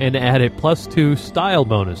and add a +2 style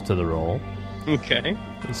bonus to the roll. Okay.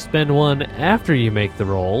 And spend one after you make the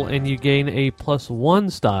roll and you gain a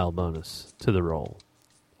 +1 style bonus to the roll.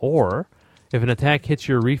 Or, if an attack hits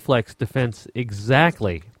your reflex defense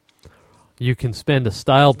exactly, you can spend a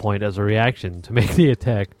style point as a reaction to make the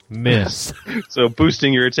attack miss. So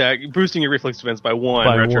boosting your reflex defense by one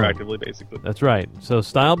retroactively, basically. That's right. So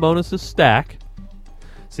style bonuses stack,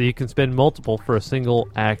 so you can spend multiple for a single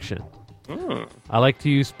action. I like to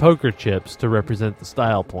use poker chips to represent the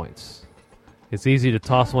style points. It's easy to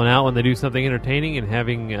toss one out when they do something entertaining, and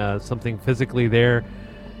having something physically there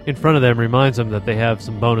in front of them reminds them that they have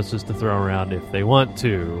some bonuses to throw around if they want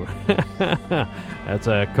to. That's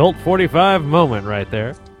a Colt 45 moment right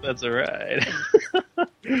there. That's all right.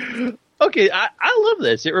 Okay, I love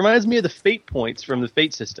this. It reminds me of the Fate points from the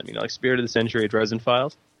Fate system, like Spirit of the Century, Dresden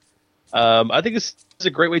Files. I think this is a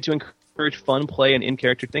great way to encourage fun play and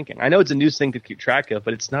in-character thinking. I know it's a new thing to keep track of,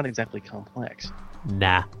 but it's not exactly complex.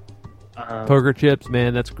 Nah. Poker chips,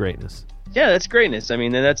 man, that's greatness. Yeah, that's greatness. I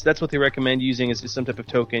mean, that's what they recommend using as some type of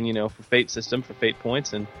token, for Fate system, for Fate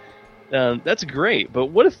points, and that's great. But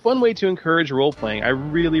what a fun way to encourage role-playing. I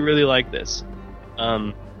really, really like this.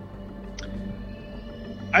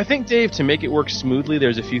 I think, Dave, to make it work smoothly,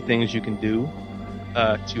 there's a few things you can do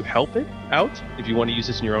to help it out if you want to use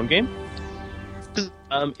this in your own game.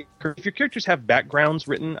 If your characters have backgrounds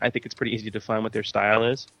written, I think it's pretty easy to define what their style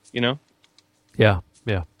is, Yeah.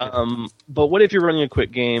 But what if you're running a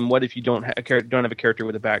quick game? What if you don't have a character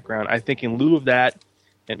with a background? I think in lieu of that,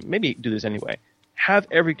 and maybe do this anyway, have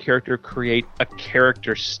every character create a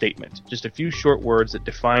character statement. Just a few short words that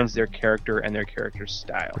defines their character and their character's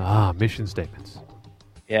style. Mission statements.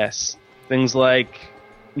 Yes. Things like,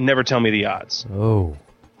 never tell me the odds. Oh,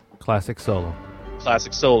 classic Solo.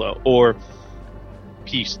 Or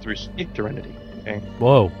peace through serenity. Okay.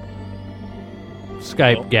 Whoa.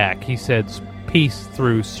 Skype Gak. He said peace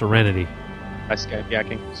through serenity. I Skype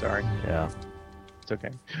Yakking. Sorry. Yeah. It's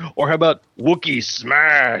okay. Or how about Wookiee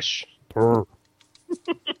smash? So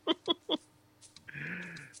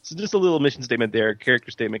just a little mission statement there. A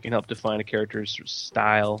character statement can help define a character's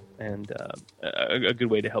style, and a good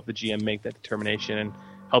way to help the GM make that determination and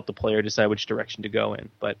help the player decide which direction to go in.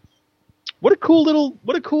 But what a cool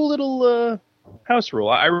little house rule.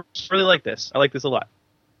 I really like this. I like this a lot.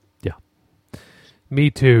 Yeah. Me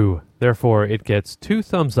too. Therefore, it gets 2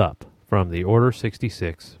 thumbs up from the Order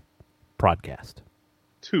 66 podcast.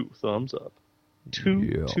 2 thumbs up.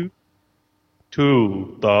 Two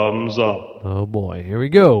thumbs up. Oh boy, here we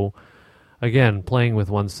go. Again, playing with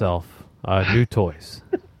oneself. New toys.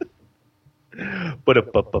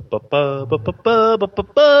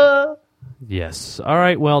 Yes. All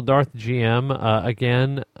right, well, Darth GM,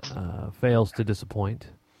 again, fails to disappoint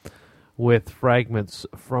with fragments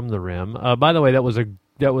from the Rim. By the way,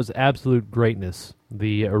 that was absolute greatness.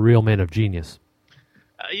 The Real Man of Genius.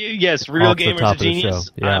 Yes, Real Gamers of Genius.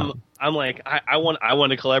 Yeah. I'm like, I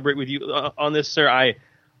want to collaborate with you on this, sir.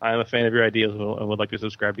 I'm a fan of your ideas and would like to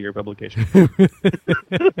subscribe to your publication.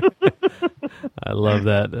 I love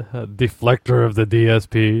that. Deflector of the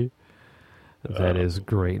DSP. That is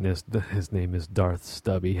greatness. His name is Darth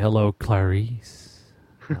Stubby. Hello, Clarice.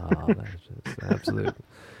 Oh, that's just absolute.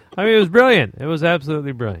 I mean, it was brilliant. It was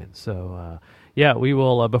absolutely brilliant. So, yeah, we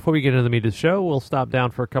will, before we get into the meat of the show, we'll stop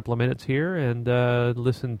down for a couple of minutes here and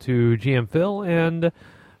listen to GM Phil and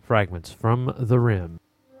Fragments from the Rim.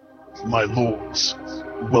 My lords,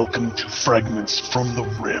 welcome to Fragments from the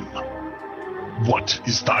Rim. What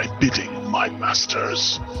is thy bidding, my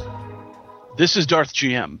masters? This is Darth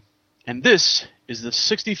GM, and this is the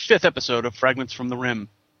 65th episode of Fragments from the Rim.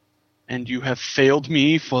 And you have failed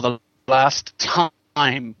me for the last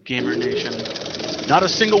time, Gamer Nation. Not a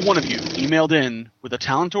single one of you emailed in with a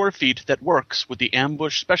talent or a feat that works with the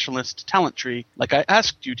Ambush Specialist talent tree like I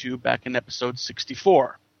asked you to back in episode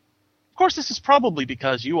 64. Of course, this is probably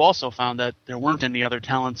because you also found that there weren't any other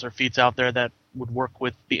talents or feats out there that would work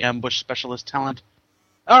with the Ambush Specialist talent.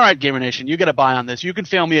 Alright, Gamer Nation, you get a buy on this. You can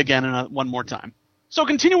fail me again one more time. So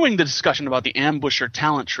continuing the discussion about the Ambusher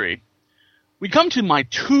talent tree, we come to my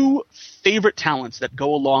two favorite talents that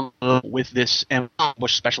go along with this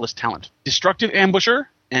Ambush Specialist talent. Destructive Ambusher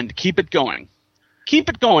and Keep It Going. Keep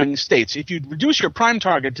It Going states if you reduce your prime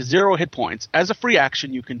target to 0 hit points, as a free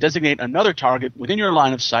action you can designate another target within your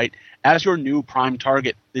line of sight as your new prime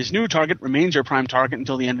target. This new target remains your prime target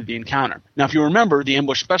until the end of the encounter. Now if you remember, the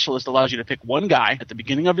Ambush Specialist allows you to pick one guy at the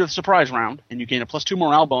beginning of your surprise round, and you gain a +2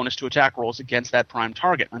 morale bonus to attack rolls against that prime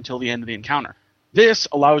target until the end of the encounter. This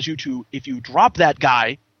allows you to, if you drop that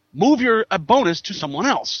guy, move your bonus to someone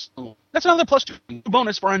else. That's another +2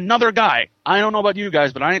 bonus for another guy. I don't know about you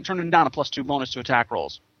guys, but I ain't turning down a +2 bonus to attack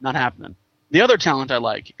rolls. Not happening. The other talent I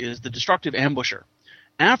like is the Destructive Ambusher.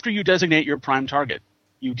 After you designate your prime target,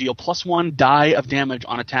 you deal +1 die of damage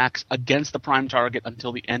on attacks against the prime target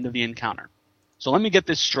until the end of the encounter. So let me get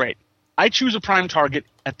this straight. I choose a prime target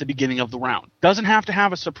at the beginning of the round. Doesn't have to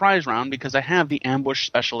have a surprise round because I have the Ambush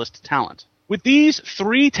Specialist talent. With these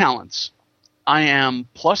three talents, I am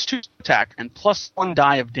 +2 attack and +1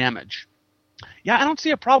 die of damage. Yeah, I don't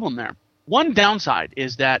see a problem there. One downside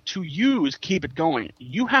is that to use Keep It Going,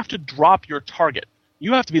 you have to drop your target.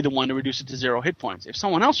 You have to be the one to reduce it to 0 hit points. If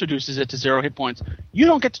someone else reduces it to 0 hit points, you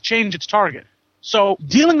don't get to change its target. So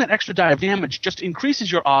dealing that extra die of damage just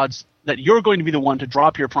increases your odds that you're going to be the one to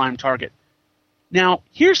drop your prime target. Now,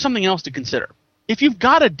 here's something else to consider. If you've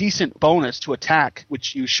got a decent bonus to attack,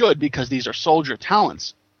 which you should because these are soldier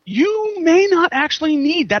talents, you may not actually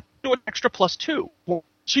need that extra +2.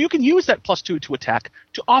 So you can use that +2 to attack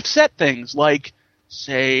to offset things like,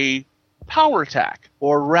 say, power attack,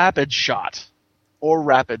 or rapid shot, or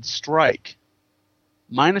rapid strike.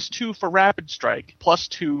 -2 for rapid strike,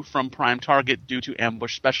 +2 from prime target due to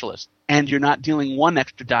Ambush Specialist. And you're not dealing 1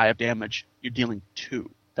 extra die of damage, you're dealing 2.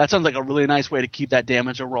 That sounds like a really nice way to keep that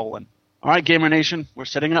damage a-rolling. Alright, Gamer Nation, we're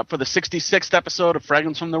setting up for the 66th episode of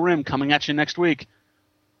Fragments from the Rim coming at you next week.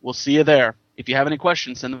 We'll see you there. If you have any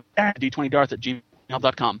questions, send them to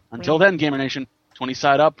d20darth@gmail.com. Until then, Gamer Nation, 20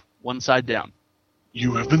 side up, 1 side down.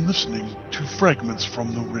 You have been listening to Fragments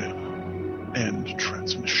from the Rim. End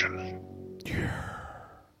transmission.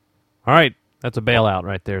 All right, that's a bailout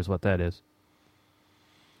right there is what that is.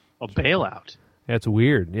 A bailout? That's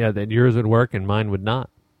weird. Yeah, that yours would work and mine would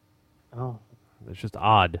not. Oh. It's just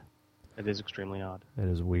odd. It is extremely odd. It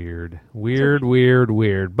is weird.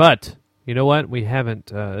 Weird. But, you know what? We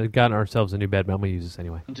haven't gotten ourselves a new bed, but I'm going to use this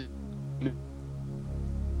anyway.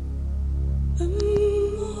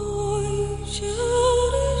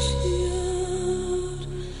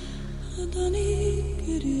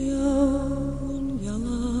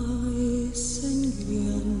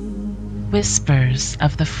 Whispers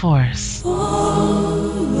of the Force.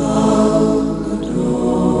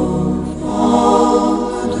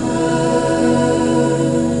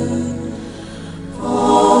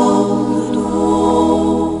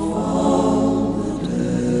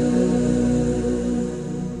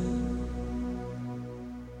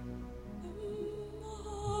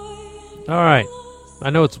 All right. I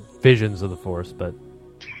know it's Visions of the Force, but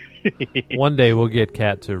one day we'll get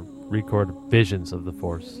Kat to record Visions of the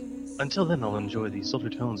Force. Until then, I'll enjoy the sultry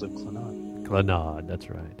tones of Clannad. Clannad, that's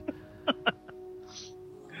right.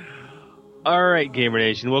 All right, Gamer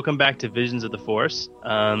Nation, welcome back to Visions of the Force.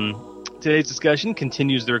 Today's discussion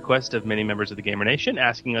continues the request of many members of the Gamer Nation,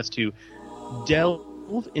 asking us to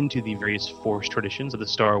delve into the various Force traditions of the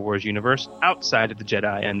Star Wars universe outside of the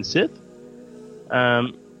Jedi and Sith.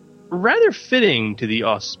 Rather fitting to the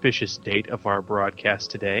auspicious date of our broadcast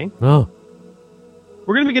today. Oh.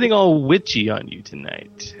 We're going to be getting all witchy on you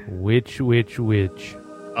tonight. Witch.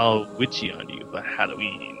 All witchy on you for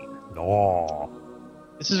Halloween. Oh.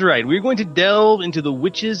 This is right. We're going to delve into the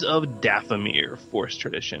Witches of Dathomir Force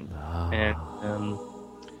tradition. And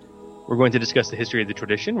we're We're going to discuss the history of the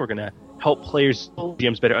tradition. We're going to help players,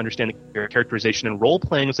 GMs, better understand the characterization and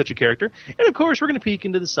role-playing of such a character. And, of course, we're going to peek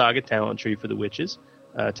into the saga talent tree for the witches,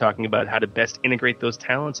 talking about how to best integrate those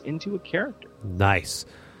talents into a character. Nice.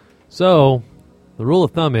 So, the rule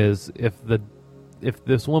of thumb is if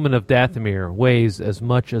this woman of Dathomir weighs as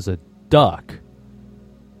much as a duck,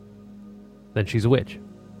 then she's a witch.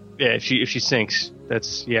 Yeah, if she sinks,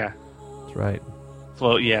 that's right.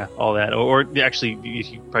 Float, all that. Or actually,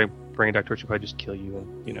 if you probably bring a duck to her, she'll probably just kill you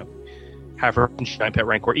and, have her giant pet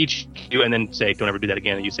rancor each you and then say, don't ever do that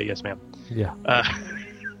again, and you say, yes, ma'am. Yeah.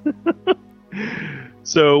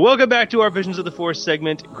 So, welcome back to our Visions of the Force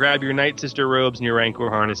segment. Grab your Night Sister robes and your rancor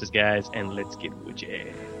harnesses, guys, and let's get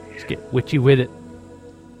witchy. Let's get witchy with it.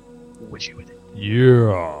 Witchy with it.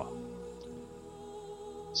 Yeah.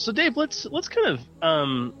 So, Dave, let's kind of,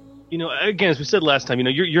 again, as we said last time,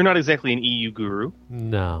 you're not exactly an EU guru.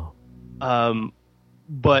 No.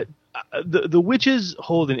 But the witches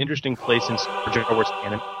hold an interesting place in Star Wars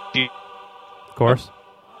canon. Of course.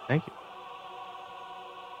 Thank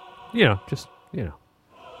you.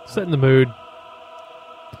 Setting the mood.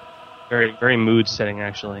 Very, very mood setting,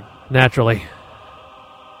 actually. Naturally.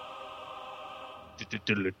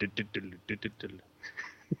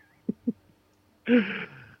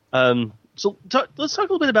 So let's talk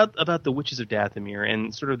a little bit about the Witches of Dathomir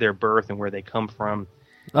and sort of their birth and where they come from.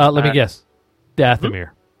 Let me guess.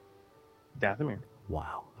 Dathomir. Dathomir.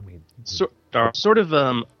 Wow. I mean, sort of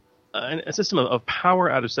a system of power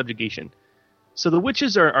out of subjugation. So the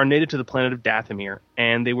witches are native to the planet of Dathomir,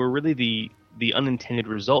 and they were really the unintended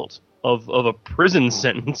result of a prison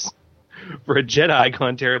sentence for a Jedi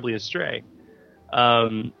gone terribly astray.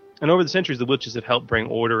 And over the centuries, the witches have helped bring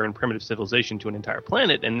order and primitive civilization to an entire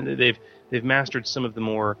planet, and they've mastered some of the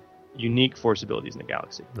more unique Force abilities in the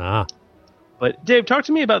galaxy. But Dave, talk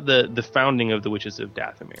to me about the founding of the Witches of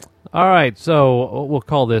Dathomir. All right, so we'll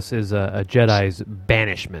call this is a Jedi's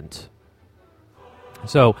banishment.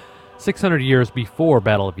 So, 600 years before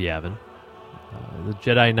Battle of Yavin, the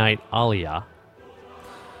Jedi Knight Alia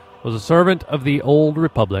was a servant of the Old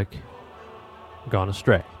Republic, gone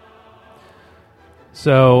astray.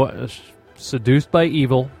 So, seduced by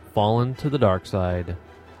evil, fallen to the dark side,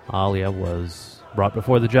 Alia was brought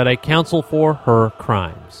before the Jedi Council for her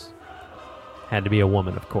crimes. Had to be a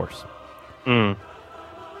woman, of course.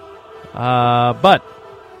 But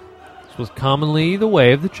this was commonly the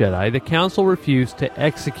way of the Jedi. The Council refused to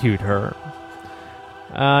execute her.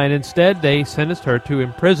 And instead, they sentenced her to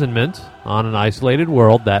imprisonment on an isolated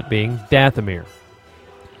world, that being Dathomir.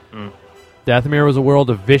 Dathomir was a world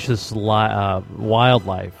of vicious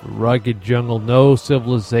wildlife, rugged jungle, no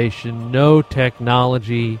civilization, no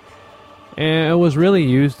technology, and it was really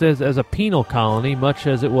used as a penal colony, much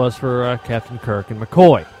as it was for Captain Kirk and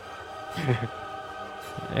McCoy.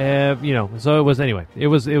 So it was anyway. It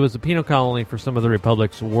was a penal colony for some of the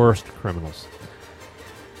Republic's worst criminals.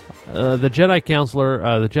 The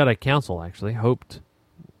Jedi Council actually hoped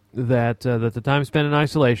that the time spent in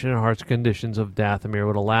isolation and harsh conditions of Dathomir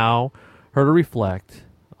would allow her to reflect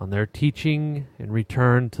on their teaching and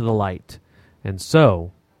return to the light, and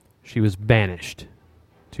so she was banished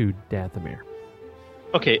to Dathomir.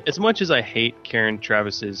 Okay, as much as I hate Karen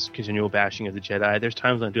Travis's continual bashing of the Jedi, there's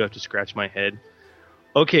times when I do have to scratch my head.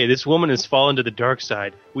 Okay, this woman has fallen to the dark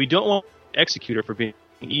side. We don't want to execute her for being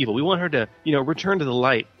evil. We want her to, return to the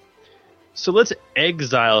light. So let's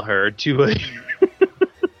exile her to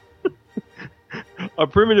a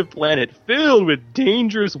primitive planet filled with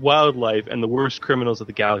dangerous wildlife and the worst criminals of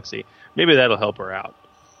the galaxy. Maybe that'll help her out.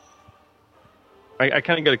 I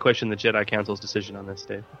kind of got to question the Jedi Council's decision on this,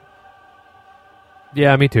 Dave.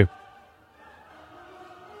 Yeah, me too.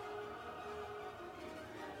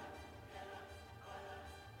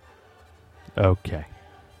 Okay.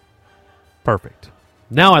 Perfect.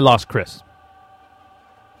 Now I lost Chris.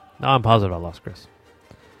 Now I'm positive I lost Chris.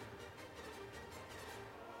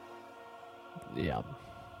 Yeah. All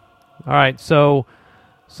right, so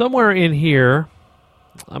somewhere in here,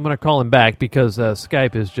 I'm going to call him back because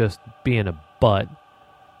Skype is just being a butt.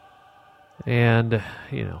 And,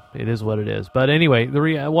 it is what it is. But anyway,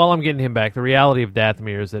 while I'm getting him back, the reality of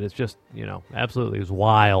Dathomir is that it's just, absolutely as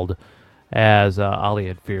wild as Ali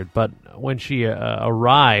had feared. But when she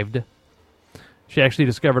arrived, she actually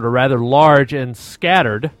discovered a rather large and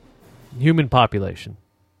scattered human population.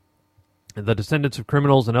 The descendants of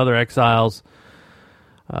criminals and other exiles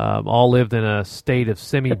all lived in a state of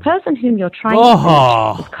The person whom you're trying to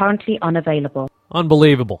reach is currently unavailable.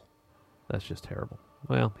 Unbelievable. That's just terrible.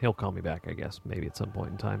 Well, he'll call me back, I guess, maybe at some point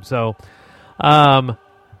in time. So, all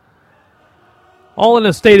in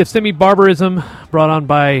a state of semi-barbarism brought on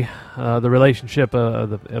by the relationship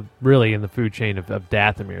really in the food chain of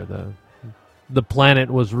Dathomir. The planet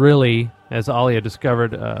was really, as Alia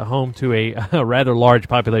discovered, home to a rather large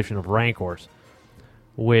population of rancors,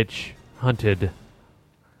 which hunted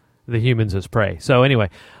the humans as prey. So anyway,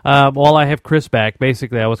 while I have Chris back,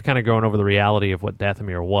 basically I was kind of going over the reality of what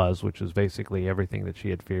Dathomir was, which was basically everything that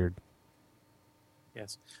she had feared.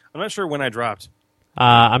 Yes. I'm not sure when I dropped.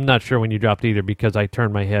 I'm not sure when you dropped either, because I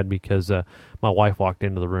turned my head because my wife walked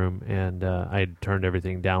into the room, and I had turned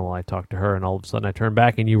everything down while I talked to her, and all of a sudden I turned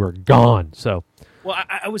back and you were gone. So, well,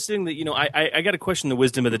 I was saying that I got to question the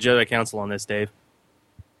wisdom of the Jedi Council on this, Dave.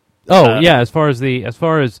 Oh yeah, as far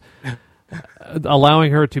as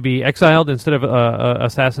allowing her to be exiled instead of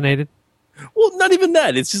assassinated. Well, not even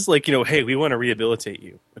that. It's just like, hey, we want to rehabilitate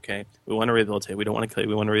you. Okay, we want to rehabilitate. We don't want to kill you.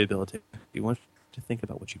 We want to rehabilitate. We want to think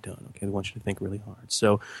about what you've done. Okay, we want you to think really hard.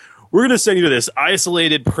 So we're going to send you to this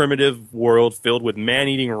isolated, primitive world filled with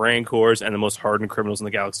man-eating rancors and the most hardened criminals in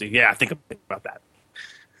the galaxy. Yeah, think about that.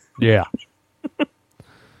 Yeah.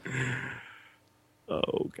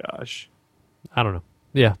 Oh gosh. I don't know.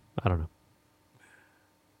 Yeah, I don't know.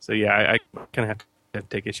 So yeah, I kind of have to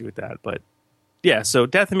take issue with that. But yeah, so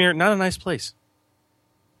Dathomir, not a nice place.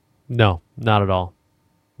 No, not at all.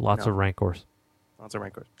 Lots of rancors. Lots of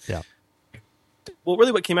rancors. Yeah. Well,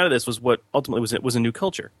 really what came out of this was what ultimately was a new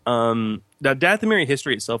culture. Now, Dathomirian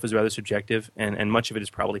history itself is rather subjective, and much of it is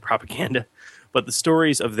probably propaganda. But the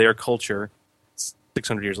stories of their culture,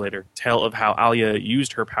 600 years later, tell of how Alia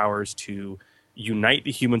used her powers to unite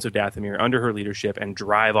the humans of Dathomir under her leadership and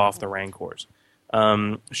drive off the rancors.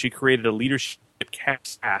 She created a leadership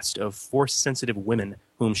caste of force-sensitive women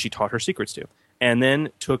whom she taught her secrets to, and then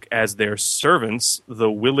took as their servants the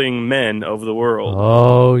willing men of the world.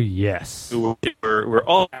 Oh, yes. Who were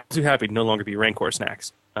all too happy to no longer be rancor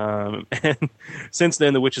snacks. And since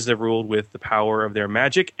then, the witches have ruled with the power of their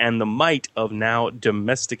magic and the might of now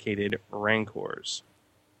domesticated rancors.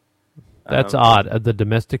 That's odd. The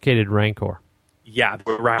domesticated rancor. Yeah,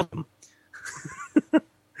 we're around them.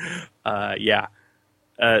 Yeah.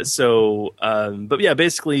 But yeah,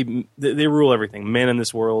 basically, they rule everything. Men in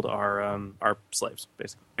this world are slaves,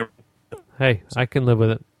 basically. Hey, I can live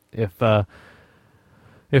with it.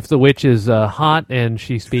 If the witch is hot and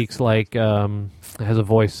she speaks like has a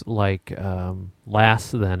voice like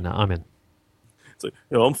Lass, then I'm in. It's like,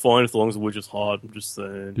 I'm fine as long as the witch is hot. I'm just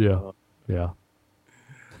saying. Yeah, yeah.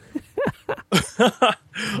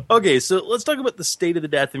 Okay, so let's talk about the state of the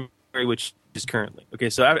Dathomir witch is currently. Okay,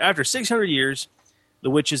 so after 600 years. The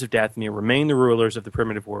witches of Dathomir remain the rulers of the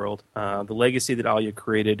primitive world. The legacy that Alia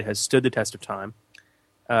created has stood the test of time,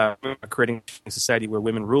 creating a society where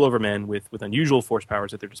women rule over men with unusual force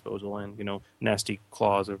powers at their disposal and, nasty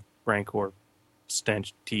claws of rancor,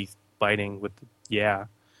 stench, teeth, biting with,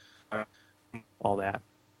 all that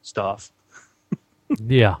stuff.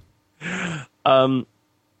 Yeah.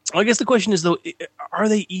 I guess the question is, though, are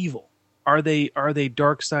they evil? Are they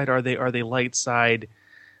dark side? Are they light side?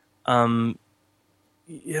 I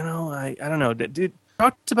don't know. Dude,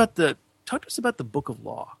 talk to us about the Book of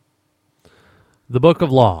Law. The Book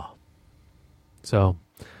of Law. So,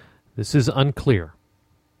 this is unclear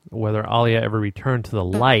whether Alia ever returned to the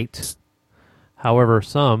light. However,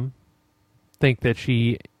 some think that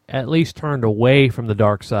she at least turned away from the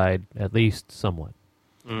dark side, at least somewhat.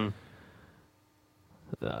 Mm.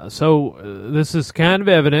 So, this is kind of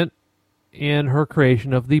evident in her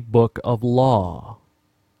creation of the Book of Law,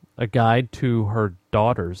 a guide to her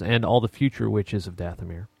daughters and all the future witches of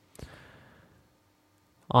Dathomir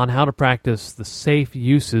on how to practice the safe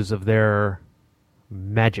uses of their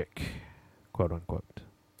magic, quote unquote.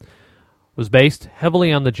 It was based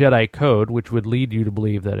heavily on the Jedi Code, which would lead you to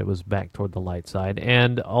believe that it was back toward the light side,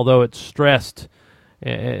 and although it stressed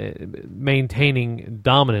maintaining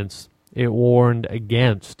dominance, it warned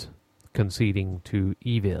against conceding to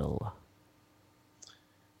evil.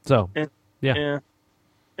 So, yeah.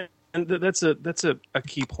 And that's a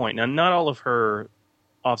key point. Now, not all of her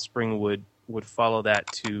offspring would follow that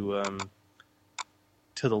to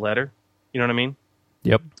the letter. You know what I mean?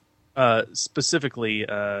 Yep. Specifically,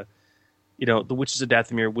 the witches of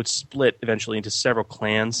Dathomir would split eventually into several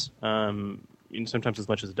clans, sometimes as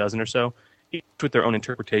much as a dozen or so, each with their own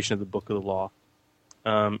interpretation of the Book of the Law.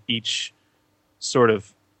 Each sort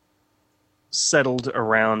of settled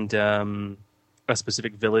around a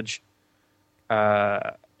specific village.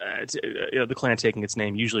 The clan taking its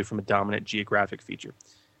name usually from a dominant geographic feature.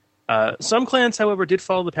 Some clans, however, did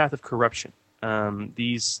follow the path of corruption.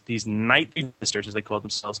 These Night Sisters, as they called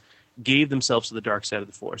themselves, gave themselves to the dark side of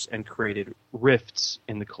the Force and created rifts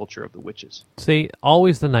in the culture of the witches. See,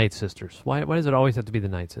 always the Night Sisters. Why does it always have to be the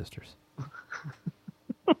Night Sisters?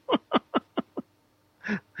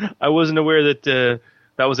 I wasn't aware that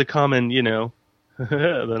that was a common,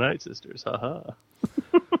 the Night Sisters. Haha.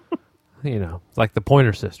 Like the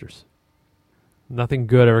Pointer Sisters. Nothing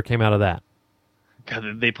good ever came out of that.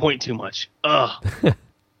 God, they point too much. Ugh.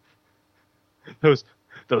 those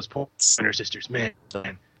Pointer Sisters, man,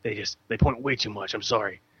 they point way too much. I'm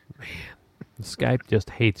sorry. Man, Skype just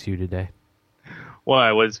hates you today.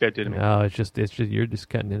 Why? What did Skype do to me? No, it's just you're just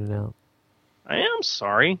cutting in and out. I am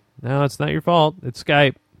sorry. No, it's not your fault. It's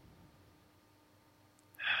Skype.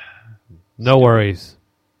 No worries.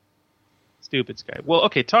 Stupid Skype. Well,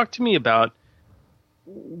 okay, talk to me about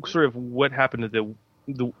sort of what happened to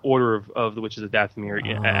the order of the Witches of Dathomir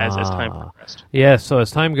as time progressed. Yeah, so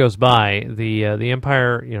as time goes by, the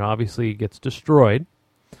Empire, obviously gets destroyed,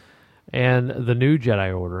 and the new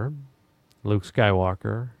Jedi Order, Luke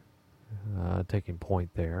Skywalker, taking point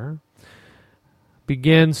there,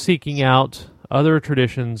 begins seeking out other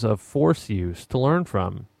traditions of Force use to learn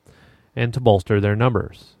from and to bolster their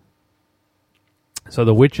numbers. So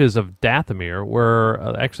the Witches of Dathomir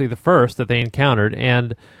were actually the first that they encountered,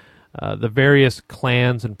 and the various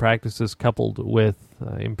clans and practices coupled with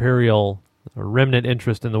Imperial remnant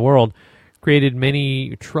interest in the world created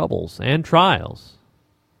many troubles and trials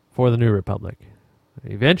for the New Republic.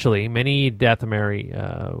 Eventually, many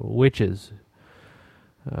Dathomiri witches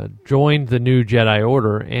joined the new Jedi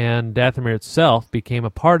Order, and Dathomir itself became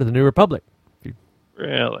a part of the New Republic.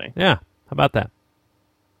 Really? Yeah. How about that?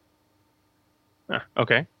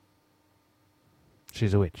 Okay.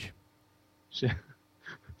 She's a witch. She's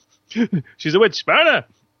a witch, Sparta.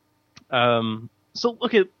 So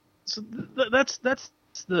okay, so that's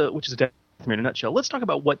the Witches of Dathomir in a nutshell. Let's talk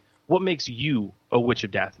about what makes you a Witch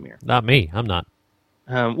of Dathomir. Not me. I'm not.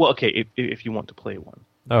 Well, okay, if you want to play one.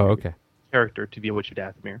 Oh, okay. Character to be a Witch of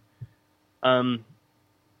Dathomir.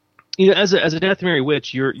 As a Dathomiri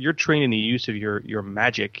witch, you're trained in the use of your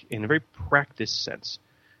magic in a very practiced sense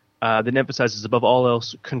that emphasizes above all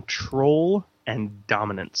else control and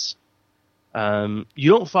dominance.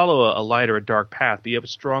 You don't follow a light or a dark path, but you have a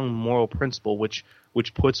strong moral principle which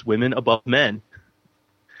puts women above men,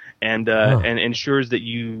 and ensures that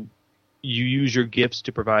you use your gifts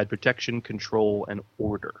to provide protection, control, and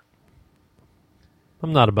order.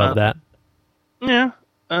 I'm not above that. Yeah.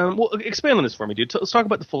 Well, expand on this for me, dude. Let's talk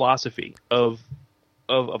about the philosophy of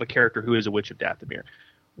a character who is a Witch of Dathomir.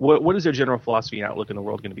 What is their general philosophy and outlook in the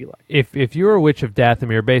world going to be like? If you're a Witch of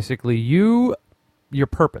Dathomir, basically your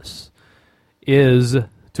purpose is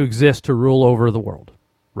to exist to rule over the world,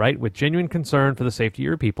 right? With genuine concern for the safety of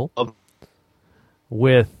your people,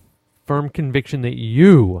 with firm conviction that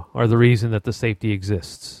you are the reason that the safety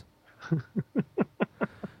exists.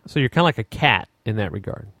 So you're kind of like a cat in that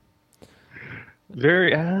regard.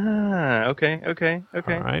 Okay. All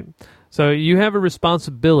right. So you have a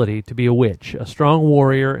responsibility to be a witch, a strong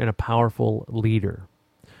warrior, and a powerful leader.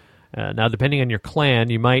 Now, depending on your clan,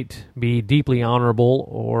 you might be deeply honorable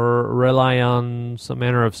or rely on some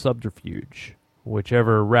manner of subterfuge,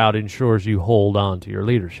 whichever route ensures you hold on to your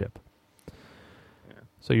leadership. Yeah.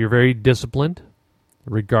 So you're very disciplined.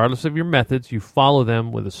 Regardless of your methods, you follow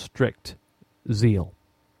them with a strict zeal.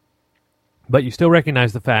 But you still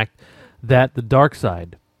recognize the fact that the dark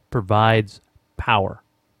side provides power,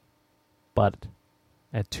 but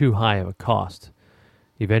at too high of a cost,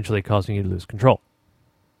 eventually causing you to lose control.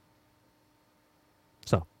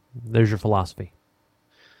 So, there's your philosophy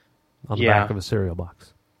on the back of a cereal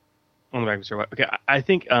box. On the back of a cereal box. Okay, I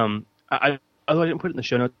think, although I didn't put it in the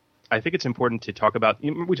show notes, I think it's important to talk about,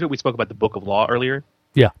 we spoke about the Book of Law earlier.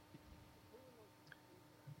 Yeah.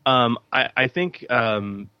 I think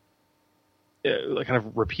kind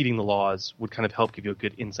of repeating the laws would kind of help give you a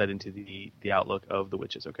good insight into the outlook of the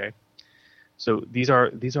witches, okay? So these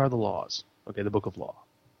are the laws, okay, the Book of Law.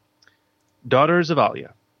 Daughters of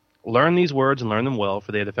Alia, learn these words and learn them well,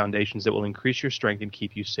 for they are the foundations that will increase your strength and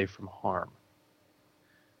keep you safe from harm.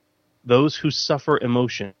 Those who suffer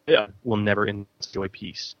emotion will never enjoy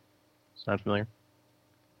peace. Sound familiar?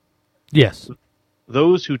 Yes.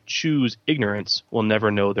 Those who choose ignorance will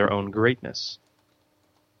never know their own greatness.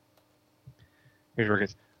 Here's where it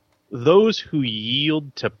gets. Those who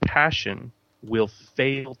yield to passion will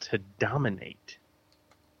fail to dominate.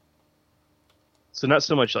 So not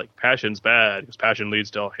so much like passion's bad, because passion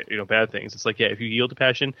leads to bad things. It's like, if you yield to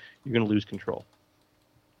passion, you're going to lose control.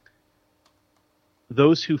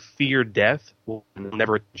 Those who fear death will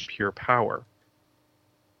never reach pure power.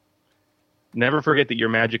 Never forget that your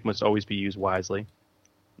magic must always be used wisely.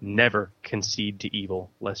 Never concede to evil,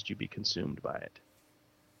 lest you be consumed by it.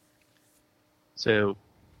 So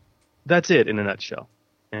that's it in a nutshell,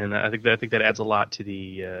 and I think that adds a lot to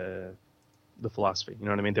the philosophy. You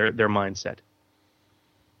know what I mean? Their mindset.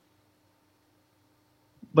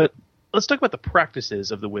 But let's talk about the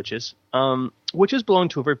practices of the witches. Witches belong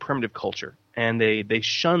to a very primitive culture, and they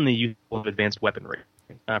shun the use of advanced weaponry,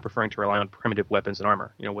 preferring to rely on primitive weapons and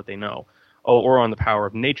armor, what they know, or on the power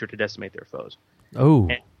of nature to decimate their foes. Oh.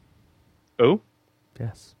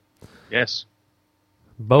 Yes.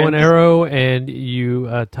 Bow and arrow, and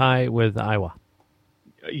you tie with Iowa.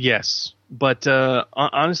 Yes, but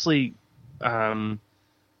honestly,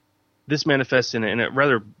 this manifests in a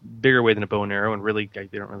rather bigger way than a bow and arrow, and really, they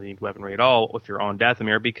don't really need weaponry at all if you're on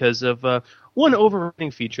Dathomir because of one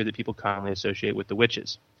overriding feature that people commonly associate with the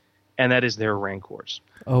witches, and that is their rancors.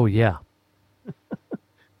 Oh, yeah.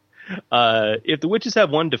 If the witches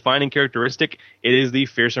have one defining characteristic, it is the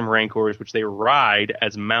fearsome rancors, which they ride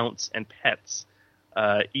as mounts and pets.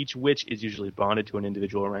 Each witch is usually bonded to an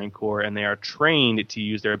individual rancor, and they are trained to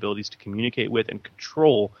use their abilities to communicate with and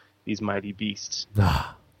control these mighty beasts.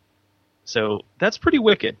 So that's pretty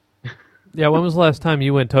wicked. Yeah, when was the last time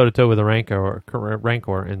you went toe-to-toe with a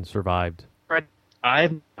rancor and survived? Right.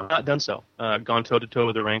 I've not done so. Gone toe-to-toe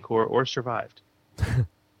with a rancor or survived.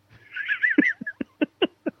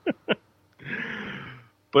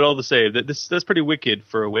 But all the same, that's pretty wicked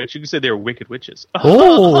for a witch. You can say they're wicked witches.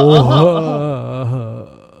 Oh,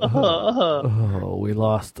 we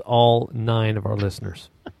lost all 9 of our listeners.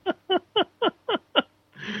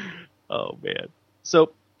 Oh, man.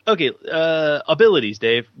 So, okay, abilities,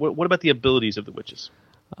 Dave. What about the abilities of the witches?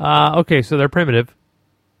 Okay, so they're primitive,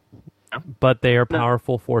 but they are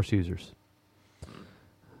powerful force users.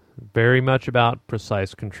 Very much about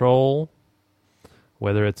precise control,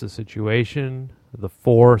 whether it's a situation, the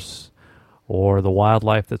force, or the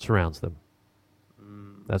wildlife that surrounds them.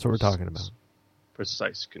 That's what we're talking about.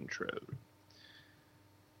 Precise control.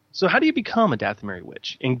 So how do you become a Dathomiri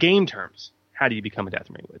witch? In game terms, how do you become a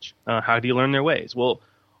Dathomiri witch? How do you learn their ways? Well,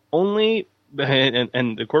 only,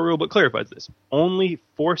 and the core rulebook clarifies this, only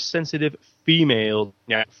force-sensitive females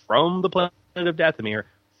from the planet of Dathomir,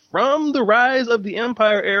 from the rise of the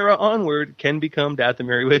Empire era onward, can become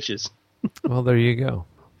Dathomiri witches. Well, there you go.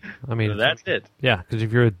 I mean, so that's it. Yeah, because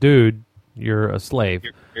if you're a dude, you're a slave.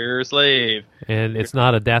 You're a slave. And it's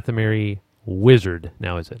not a Dathomiri wizard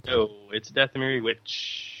now, is it? No, it's a Dathomiri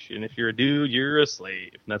witch. And if you're a dude, you're a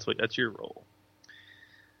slave. And that's your role.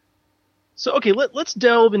 So, okay, let's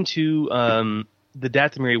delve into the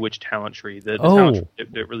Dathomiri witch talent tree. The talent tree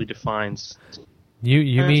that really defines.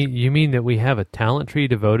 You mean that we have a talent tree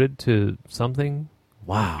devoted to something?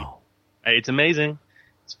 Wow. It's amazing.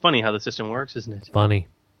 It's funny how the system works, isn't it? Funny.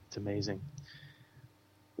 It's amazing.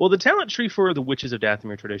 Well, the talent tree for the Witches of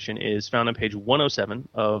Dathomir tradition is found on page 107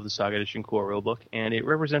 of the Saga Edition core rulebook, and it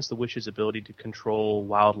represents the witches' ability to control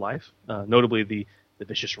wildlife, notably the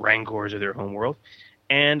vicious rancors of their homeworld,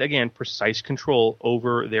 and again, precise control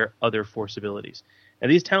over their other force abilities. Now,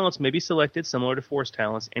 these talents may be selected similar to force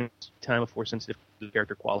talents any time a force-sensitive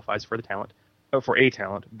character qualifies for the talent, or for a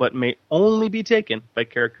talent, but may only be taken by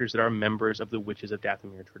characters that are members of the Witches of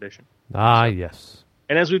Dathomir tradition. Ah, yes.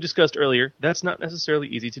 And as we've discussed earlier, that's not necessarily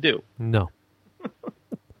easy to do. No.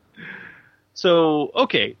 So,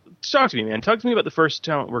 okay, talk to me, man. Talk to me about the first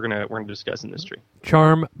talent we're gonna discuss in this tree.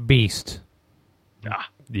 Charm Beast. Ah.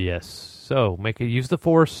 Yes. So, use the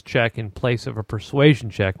force check in place of a persuasion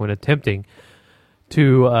check when attempting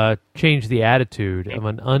to change the attitude of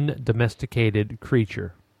an undomesticated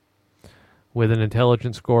creature with an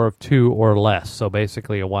intelligence score of 2 or less. So,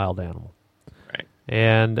 basically a wild animal.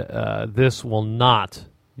 And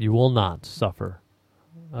you will not suffer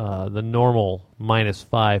the normal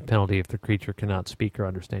 -5 penalty if the creature cannot speak or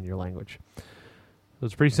understand your language. So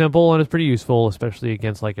it's pretty simple and it's pretty useful, especially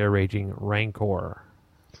against like a raging rancor,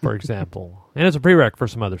 for example. And it's a prereq for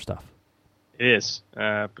some other stuff. It is,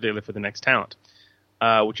 particularly for the next talent,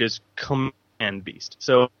 which is Command Beast.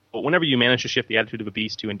 So whenever you manage to shift the attitude of a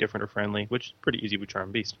beast to indifferent or friendly, which is pretty easy with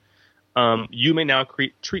Charm Beast, you may now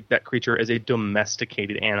treat that creature as a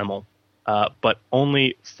domesticated animal, but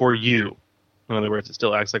only for you. In other words, it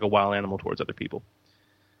still acts like a wild animal towards other people.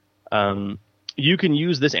 You can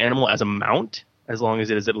use this animal as a mount, as long as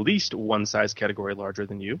it is at least one size category larger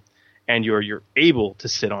than you, and you're able to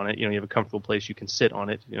sit on it. You have a comfortable place you can sit on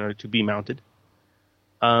it in order to be mounted.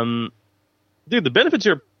 Dude, the benefits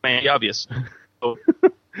are pretty obvious.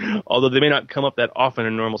 Although they may not come up that often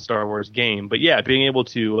in a normal Star Wars game. But yeah, being able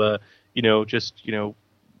to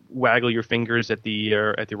waggle your fingers at the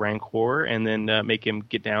Rancor and then make him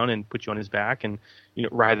get down and put you on his back and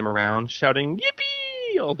ride him around shouting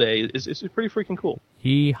 "Yippee!" all day is pretty freaking cool.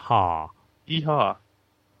 Yee-haw. Yee-haw.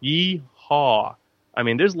 Yee-haw. I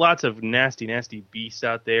mean, there's lots of nasty, nasty beasts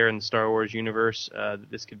out there in the Star Wars universe that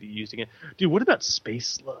this could be used against. Dude, what about space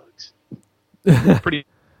slugs? Pretty.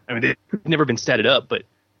 I mean, they've never been statted up, but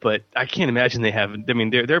but I can't imagine they have. I mean,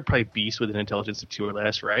 they're probably beasts with an intelligence of 2 or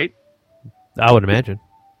less, right? I would imagine.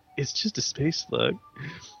 It's just a space slug.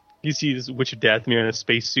 You see this Witch of Dathomir in a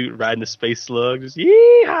spacesuit riding a space slug, just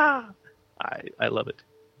yeehaw! I love it.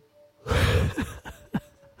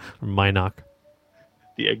 Minok.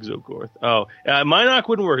 The Exogorth. Oh, Minok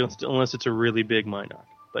wouldn't work unless it's a really big Minok,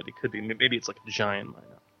 but it could be. Maybe it's like a giant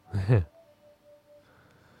Minok.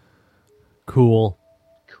 Cool.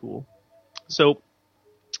 So,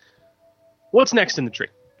 what's next in the tree?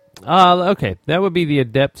 Okay, that would be the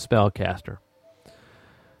Adept Spellcaster.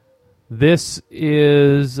 This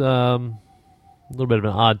is a little bit of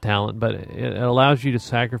an odd talent, but it allows you to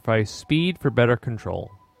sacrifice speed for better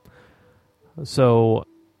control. So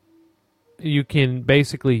you can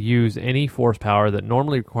basically use any force power that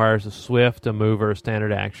normally requires a swift, a move, or a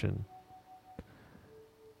standard action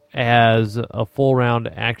as a full round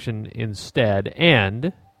action instead,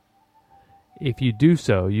 and if you do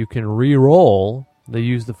so, you can re-roll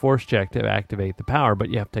use the force check to activate the power, but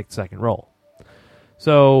you have to take the second roll.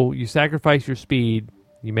 So you sacrifice your speed,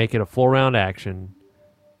 you make it a full round action,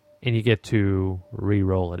 and you get to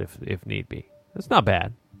re-roll it if need be. That's not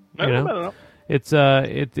bad. I don't know.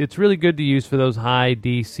 It's really good to use for those high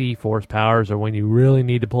DC force powers or when you really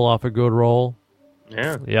need to pull off a good roll.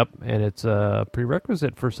 Yeah. Yep, and it's a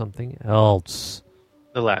prerequisite for something else.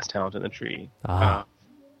 The last talent in the tree.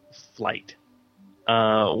 Flight.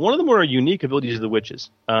 One of the more unique abilities of the witches.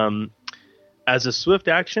 As a swift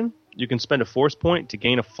action, you can spend a force point to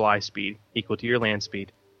gain a fly speed equal to your land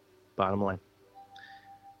speed. Bottom line.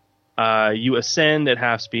 You ascend at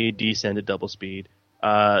half speed, descend at double speed.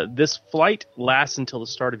 This flight lasts until the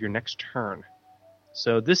start of your next turn.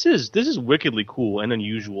 So this is wickedly cool and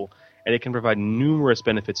unusual, and it can provide numerous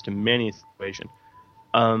benefits to many situations.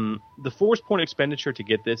 The force point expenditure to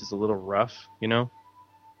get this is a little rough, you know?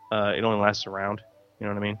 It only lasts a round, you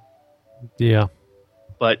know what I mean? Yeah.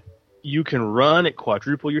 But you can run at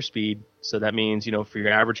quadruple your speed, so that means, you know, for your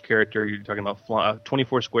average character, you're talking about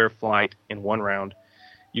 24 square flight in 1 round.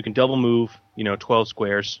 You can double move, 12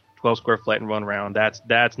 square flight in 1 round.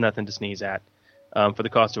 That's nothing to sneeze at. For the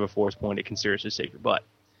cost of a force point, it can seriously save your butt.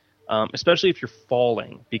 Especially if you're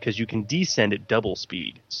falling, because you can descend at double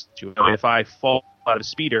speed. So if I fall out of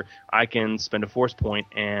speeder, I can spend a force point,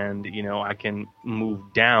 and I can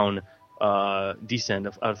move down, descend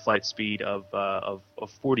a flight speed of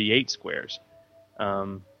 48 squares,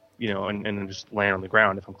 and then just land on the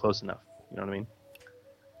ground if I'm close enough. You know what I mean?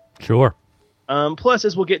 Sure. Plus,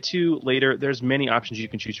 as we'll get to later, there's many options you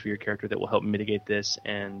can choose for your character that will help mitigate this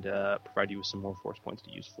and provide you with some more force points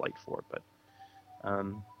to use flight for. But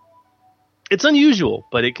it's unusual,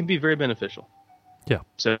 but it can be very beneficial. Yeah.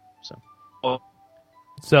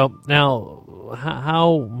 So now,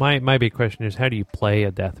 how my big question is, how do you play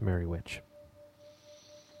a Dathomiri Witch?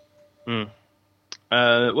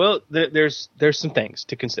 Well, there's some things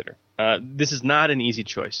to consider. This is not an easy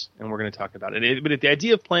choice, and we're going to talk about it. But the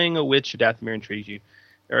idea of playing a witch of Dathomir intrigues you.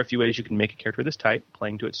 There are a few ways you can make a character this type,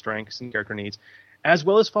 playing to its strengths and character needs, as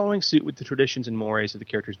well as following suit with the traditions and mores of the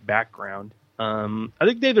character's background. I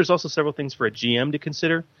think, Dave, there's also several things for a GM to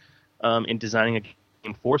consider in designing a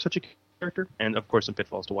game for such a character, and of course some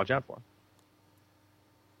pitfalls to watch out for.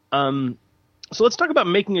 So let's talk about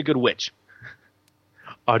making a good witch.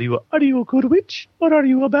 Are you a good witch, or are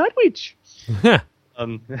you a bad witch?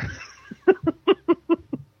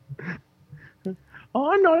 Oh,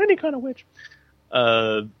 I'm not any kind of witch.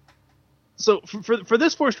 So for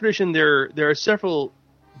this force tradition, there are several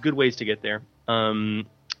good ways to get there, and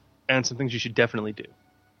some things you should definitely do.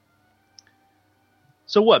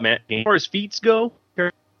 So what, Matt? As far as feats go,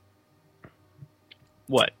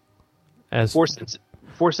 what? As force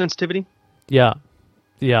sensitivity? Yeah.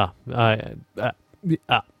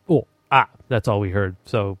 That's all we heard.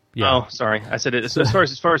 So yeah. Oh, sorry, I said it. So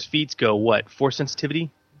as far as feats go, what? Force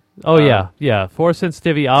sensitivity? Oh yeah. Force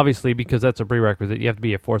sensitivity, obviously, because that's a prerequisite. You have to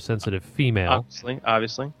be a force sensitive female.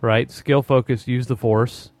 Obviously. Right. Skill focus, use the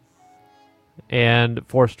force, and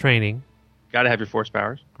force training. Got to have your force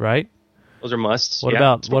powers. Right. Those are musts. What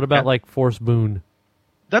about like force boon?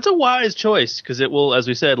 That's a wise choice because it will, as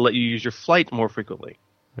we said, let you use your flight more frequently.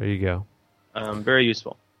 There you go. Very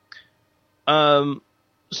useful.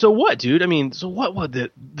 So what, dude? I mean, so what? The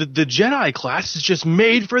Jedi class is just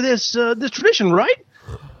made for this tradition, right?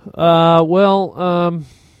 As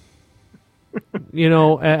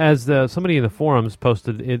somebody in the forums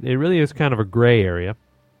posted, it really is kind of a gray area.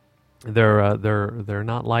 They're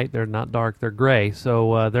not light, they're not dark, they're gray.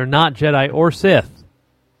 So they're not Jedi or Sith.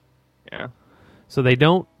 Yeah. So they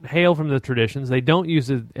don't hail from the traditions. They don't use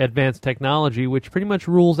advanced technology, which pretty much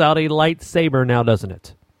rules out a lightsaber now, doesn't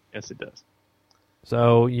it? Yes, it does.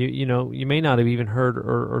 So you may not have even heard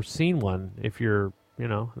or seen one if you're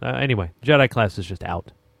anyway. Jedi class is just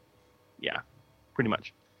out. Yeah, pretty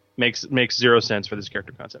much. Makes zero sense for this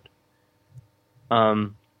character concept.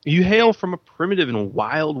 You hail from a primitive and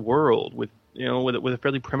wild world with a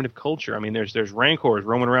fairly primitive culture. I mean, there's rancors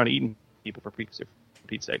roaming around eating people for Pete's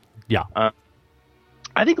sake. Yeah.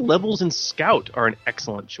 I think levels in Scout are an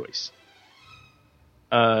excellent choice.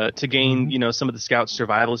 To gain, some of the Scout's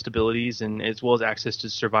survivalist abilities, and as well as access to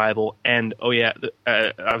survival, and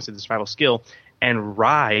obviously the survival skill, and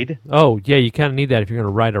ride. Oh yeah, you kind of need that if you're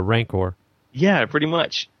going to ride a Rancor. Yeah, pretty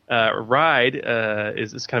much. Ride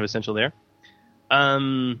is kind of essential there.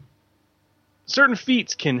 Certain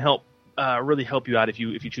feats can really help you out if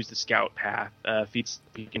you choose the Scout path. Feats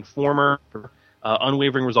like Informer,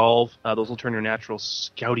 Unwavering Resolve. Those will turn your natural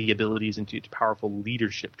Scouty abilities into powerful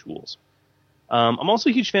leadership tools. I'm also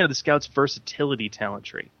a huge fan of the Scout's versatility talent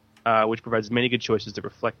tree, which provides many good choices that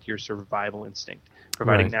reflect your survival instinct,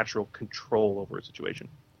 providing natural control over a situation.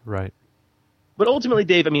 Right. But ultimately,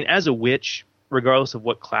 Dave, I mean, as a witch, regardless of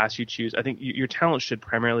what class you choose, I think your talents should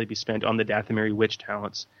primarily be spent on the Dathomiri witch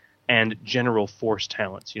talents and general force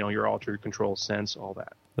talents. Your alter, control, sense, all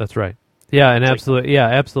that. That's right. Yeah, and absolutely.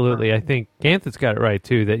 I think Ganthet's got it right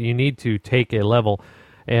too. That you need to take a level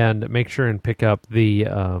and make sure and pick up the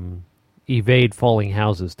evade falling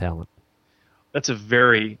houses talent. That's a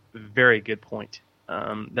very, very good point.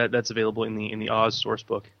 That's available in the Oz source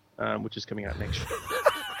book, which is coming out next year.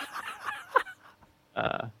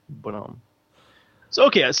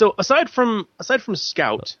 So aside from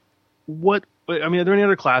Scout, are there any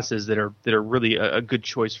other classes that are really a good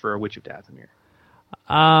choice for a Witch of Dathomir?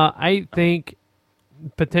 I think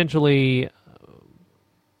potentially,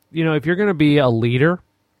 if you're going to be a leader,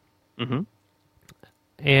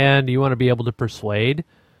 and you want to be able to persuade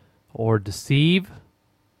or deceive,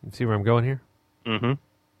 you see where I'm going here? Mm-hmm.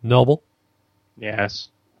 Noble. Yes.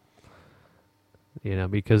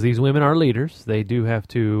 Because these women are leaders, they do have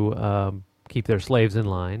to keep their slaves in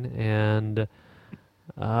line, and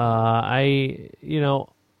a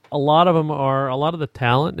lot of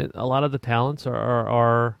the talents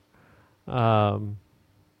are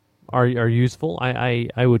useful.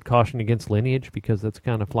 I would caution against lineage because that's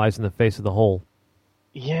kind of flies in the face of the whole.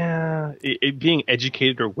 Yeah, being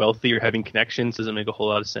educated or wealthy or having connections doesn't make a whole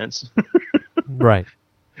lot of sense. Right.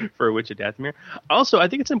 For a Witch of Dathomir. Also, I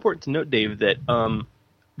think it's important to note, Dave, that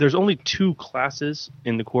there's only 2 classes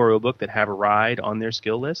in the core rulebook that have a ride on their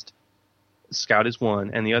skill list. Scout is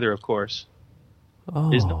one, and the other, of course,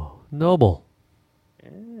 is Noble.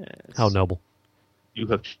 Yes. How noble? You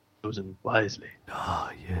have chosen wisely.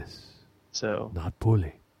 Ah, yes. So not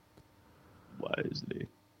poorly. Wisely.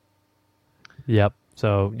 Yep.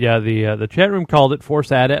 So yeah, the chat room called it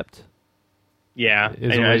Force Adept. Yeah,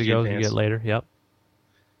 is the way to go. You get later. Yep.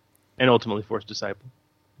 And ultimately Force Disciple.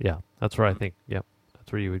 Yeah, that's where I think. Yep,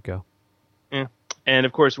 that's where you would go. Yeah, and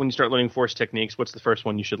of course, when you start learning Force techniques, what's the first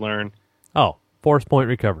one you should learn? Oh, Force Point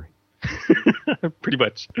Recovery. Pretty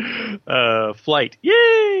much. Flight.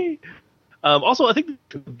 Yay! Also, I think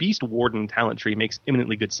the Beast Warden talent tree makes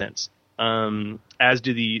eminently good sense. As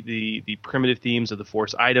do the primitive themes of the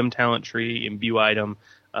Force item talent tree, imbue item,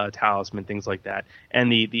 talisman, things like that,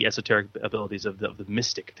 and the esoteric abilities of the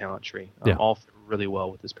mystic talent tree. All fit really well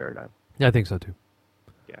with this paradigm. Yeah, I think so too.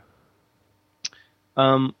 Yeah.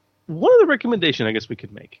 One other recommendation I guess we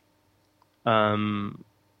could make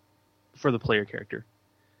for the player character.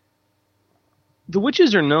 The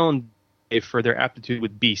witches are known for their aptitude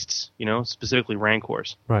with beasts, specifically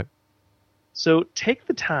rancors. Right. So take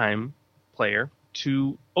the time, player,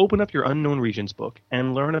 to open up your Unknown Regions book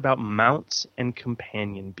and learn about mounts and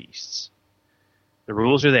companion beasts. The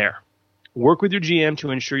rules are there. Work with your GM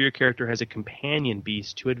to ensure your character has a companion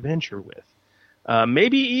beast to adventure with.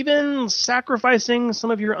 Maybe even sacrificing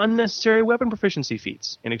some of your unnecessary weapon proficiency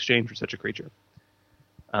feats in exchange for such a creature.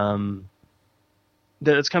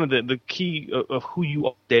 That's kind of the key of who you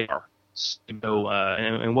are,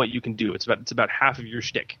 and what you can do. It's about half of your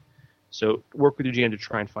shtick. So work with your GM to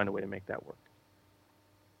try and find a way to make that work.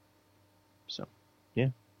 So, yeah.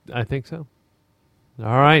 I think so.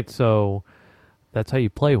 All right, so that's how you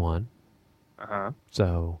play one. Uh-huh.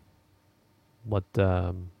 So what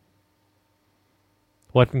can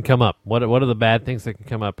come up? What are the bad things that can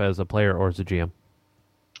come up as a player or as a GM?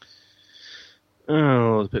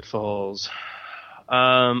 Oh, the pitfalls.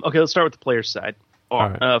 Okay, let's start with the player side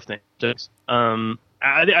of things.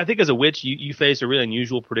 I think as a witch, you face a really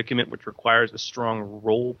unusual predicament which requires a strong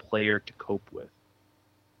role player to cope with.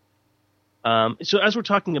 So as we're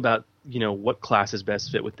talking about, what classes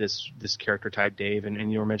best fit with this character type, Dave,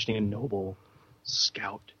 and you were mentioning a noble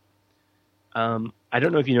scout. I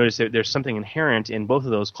don't know if you noticed that there's something inherent in both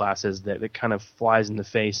of those classes that kind of flies in the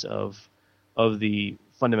face of the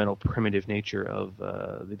fundamental primitive nature of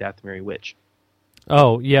the Dathomiri Witch.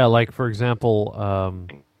 Oh, yeah, like, for example,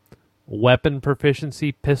 weapon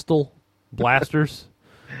proficiency, pistol, blasters.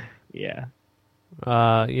 Yeah.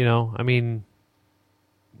 You know, I mean,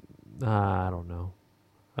 I don't know.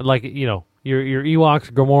 Like, you know, your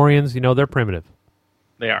Ewoks, Gamorreans, you know, they're primitive.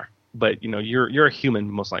 They are. But, you know, you're a human,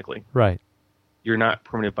 most likely. Right. You're not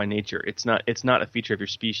primitive by nature. It's not a feature of your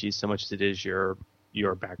species so much as it is your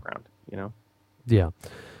background, you know? Yeah.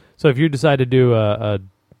 So if you decide to do a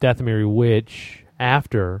Dathomiri Witch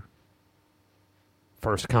after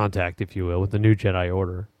First Contact, if you will, with the new Jedi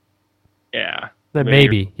Order, yeah, then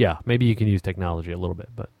maybe you can use technology a little bit,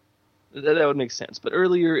 but that would make sense. But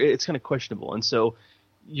earlier, it's kind of questionable, and so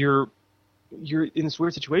you're in this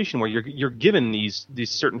weird situation where you're given these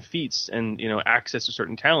certain feats and, you know, access to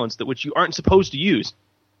certain talents that which you aren't supposed to use.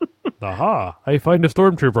 Aha! I find a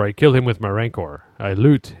stormtrooper. I kill him with my Rancor. I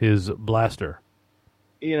loot his blaster.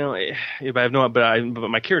 You know, but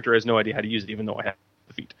my character has no idea how to use it, even though I have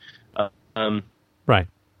the feat. Right.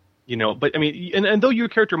 You know, but I mean, and though your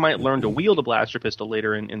character might learn to wield a blaster pistol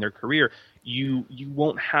later in their career, you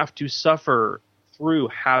won't have to suffer through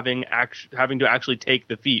having to actually take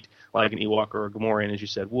the feat like an Ewok or a Gamorrean, as you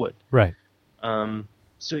said, would. Right.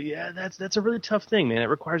 So yeah, that's a really tough thing, man. It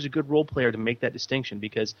requires a good role player to make that distinction,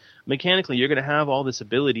 because mechanically you're going to have all this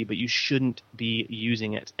ability, but you shouldn't be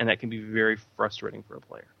using it, and that can be very frustrating for a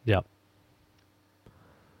player. Yep.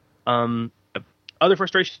 Other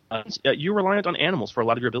frustrations, you're reliant on animals for a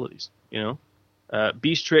lot of your abilities. You know,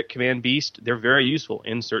 Beast Trick, Command Beast, they're very useful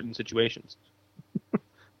in certain situations.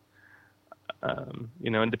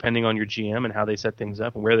 You know, and depending on your GM and how they set things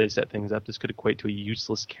up and where they set things up, this could equate to a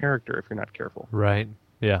useless character if you're not careful. Right.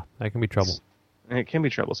 Yeah, that can be trouble. And it can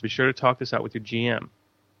be trouble, so be sure to talk this out with your GM.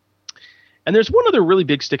 And there's one other really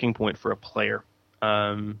big sticking point for a player,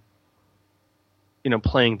 you know,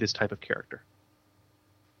 playing this type of character.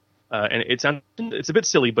 And it's a bit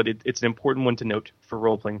silly, but it's an important one to note for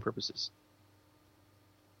role-playing purposes.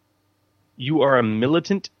 You are a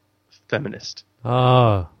militant feminist.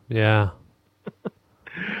 Oh, yeah.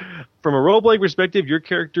 From a role-playing perspective, your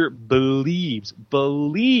character believes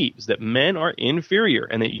that men are inferior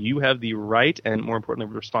and that you have the right and, more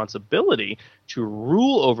importantly, responsibility to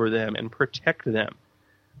rule over them and protect them.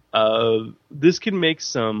 This can make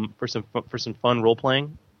for some fun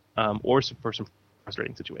role-playing, or for some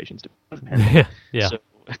frustrating situations. Yeah. So,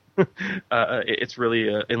 it's really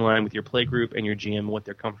in line with your play group and your GM, what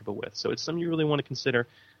they're comfortable with. So it's something you really want to consider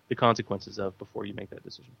the consequences of before you make that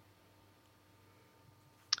decision.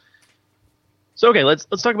 So okay, let's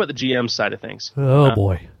talk about the GM side of things. Oh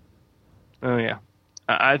boy. Oh yeah.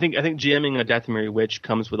 I think GMing a Dathomiri Witch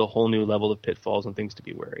comes with a whole new level of pitfalls and things to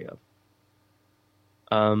be wary of.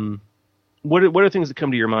 What are things that come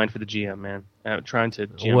to your mind for the GM, man? Trying to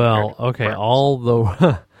GM. Well, okay, all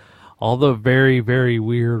the very, very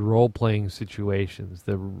weird role-playing situations,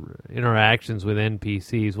 the interactions with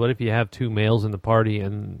NPCs. What if you have two males in the party,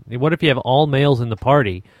 and what if you have all males in the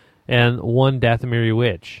party and one Dathomiri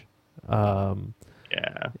Witch? What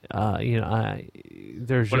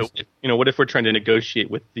if we're trying to negotiate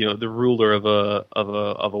with the ruler of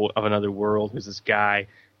another world, who's this guy,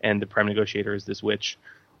 and the prime negotiator is this witch?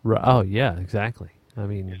 Oh yeah, exactly. I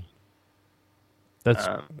mean, that's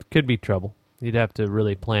could be trouble. You'd have to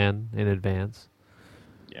really plan in advance.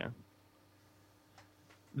 Yeah.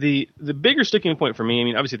 The bigger sticking point for me, I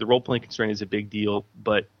mean, obviously the role playing constraint is a big deal,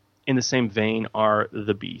 but in the same vein are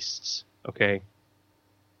the beasts. Okay.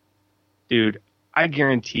 Dude, I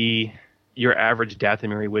guarantee your average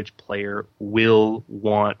Dathomiri Witch player will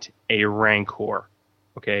want a Rancor.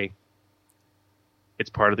 Okay? It's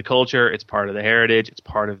part of the culture, it's part of the heritage, it's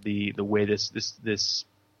part of the way this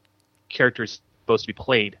character is supposed to be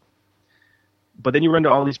played. But then you run into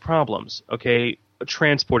all these problems, okay?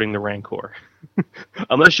 Transporting the Rancor.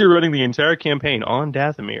 Unless you're running the entire campaign on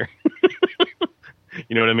Dathomir.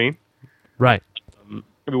 You know what I mean? Right.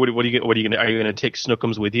 What are you going to? Are you going to take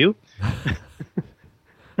Snookums with you?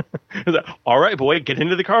 All right, boy, get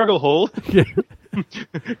into the cargo hold.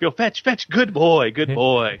 Go fetch, good boy.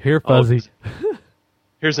 Here, Fuzzy. Oh,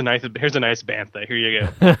 here's a nice bantha. Here you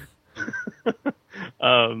go.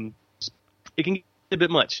 It can get a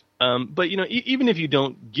bit much, but even if you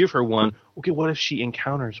don't give her one, okay, what if she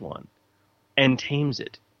encounters one and tames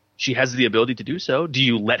it? She has the ability to do so. Do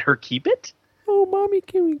you let her keep it? Oh, mommy,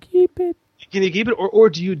 can we keep it? Can you keep it, or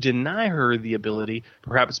do you deny her the ability,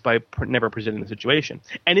 perhaps by never presenting the situation?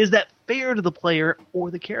 And is that fair to the player or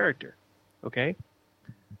the character? Okay?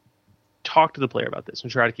 talk to the player about this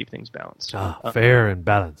and try to keep things balanced. Fair and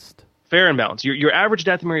balanced. Fair and balanced. Your average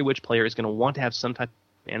Dathomiri Witch player is going to want to have some type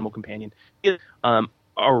of animal companion.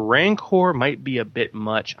 A Rancor might be a bit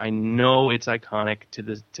much. I know it's iconic to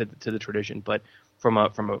the tradition, but from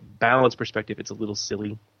a balance perspective, it's a little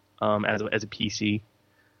silly as a PC.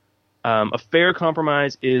 A fair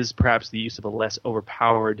compromise is perhaps the use of a less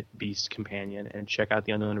overpowered beast companion, and check out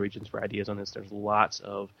the Unknown Regions for ideas on this. There's lots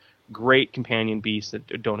of great companion beasts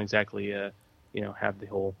that don't exactly have the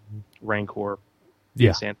whole Rancor.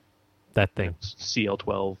 Yeah, that thing.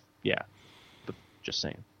 CL12. Yeah, but just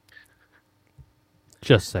saying.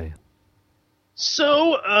 Just saying.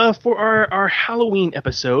 So, for our Halloween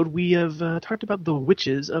episode, we have talked about the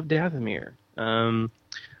witches of Dathomir.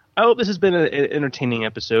 I hope this has been an entertaining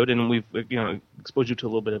episode, and we've exposed you to a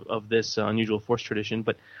little bit of this unusual Force tradition.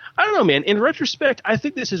 But I don't know, man. In retrospect, I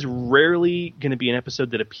think this is rarely going to be an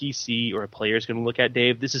episode that a PC or a player is going to look at,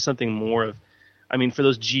 Dave. This is something more of, for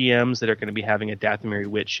those GMs that are going to be having a Dathomiri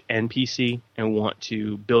Witch NPC and want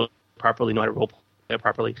to build properly, know how to role play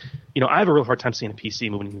properly. I have a real hard time seeing a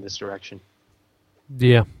PC moving in this direction.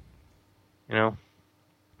 Yeah.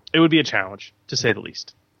 It would be a challenge, to say the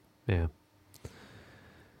least. Yeah.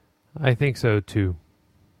 I think so, too.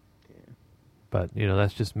 Yeah. But,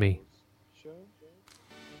 that's just me.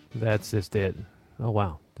 That's just it. Oh,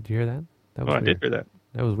 wow. Did you hear that? That was weird. I did hear that.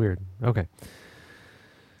 That was weird. Okay.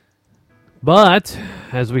 But,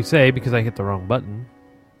 as we say, because I hit the wrong button...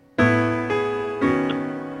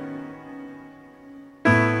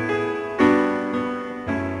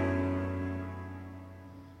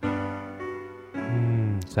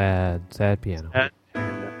 Sad piano.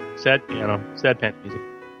 Sad piano. Sad pan music.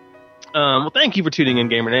 Well, thank you for tuning in,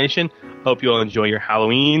 Gamer Nation. Hope you all enjoy your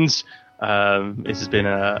Halloweens. This has been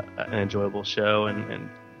an enjoyable show and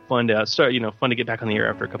fun to get back on the air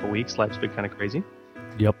after a couple weeks. Life's been kind of crazy.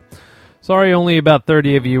 Yep. Sorry, only about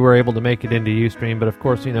 30 of you were able to make it into Ustream, but of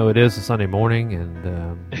course, it is a Sunday morning,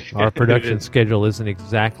 and our production schedule isn't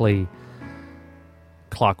exactly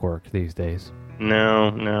clockwork these days. No,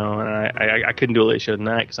 I couldn't do a late show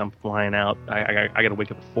tonight because I'm flying out. I got to wake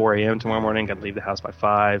up at 4 a.m. tomorrow morning. Got to leave the house by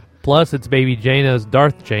 5. Plus, it's baby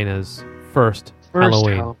Darth Jaina's first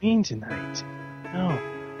Halloween tonight.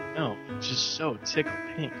 No, just so tickle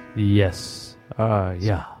pink. Yes,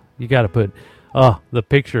 yeah. You got to put the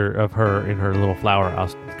picture of her in her little flower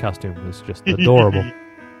costume is just adorable.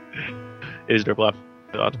 It is adorable.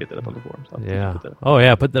 I'll have to get that up on the forums. Put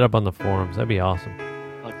that up on the forums. That'd be awesome.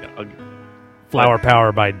 I'll Flower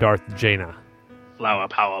power by Darth Jaina. Flower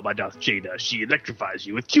power by Darth Jaina. She electrifies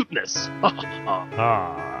you with cuteness.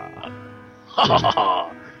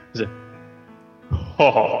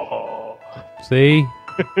 See?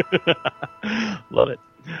 Love it.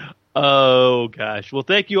 Oh, gosh. Well,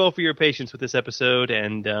 thank you all for your patience with this episode,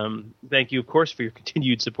 and thank you, of course, for your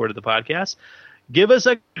continued support of the podcast. Give us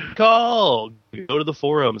a call. Go to the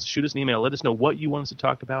forums. Shoot us an email. Let us know what you want us to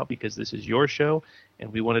talk about, because this is your show,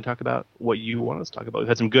 and we want to talk about what you want us to talk about. We've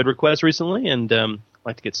had some good requests recently, and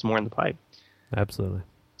like to get some more in the pipe. Absolutely.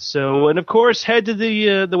 So, and of course, head to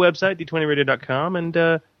the website, d20radio.com,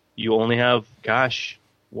 and you only have,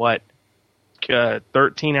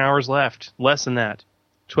 13 hours left. Less than that.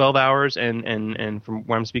 12 hours, and from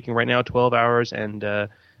where I'm speaking right now, 12 hours and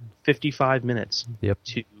 55 minutes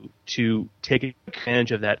to take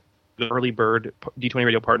advantage of that early bird D20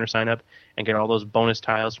 Radio partner sign up and get all those bonus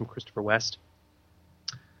tiles from Christopher West.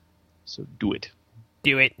 So do it.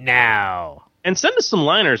 Do it now. And send us some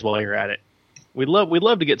liners while you're at it. We'd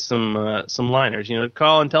love to get some liners.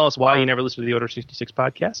 Call and tell us why you never listen to the Order 66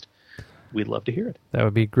 podcast. We'd love to hear it. That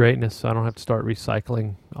would be greatness. So I don't have to start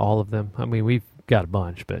recycling all of them. We've got a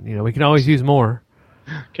bunch, but we can always use more.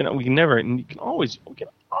 We can always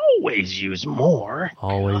use more.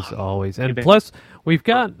 Always. And plus, we've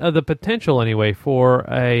got the potential anyway for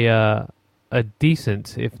a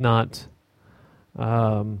decent, if not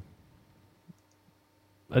a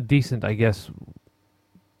decent, I guess,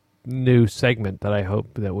 new segment that I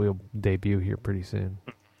hope that we'll debut here pretty soon.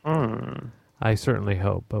 I certainly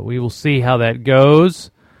hope, but we will see how that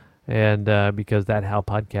goes, and because that's how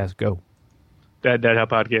podcasts go. That's how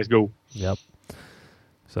podcasts go. Yep.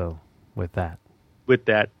 So, with that,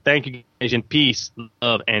 thank you, guys, and peace,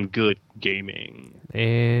 love, and good gaming.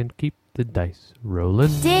 And keep the dice rolling.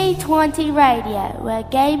 D20 Radio, where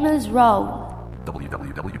gamers roll.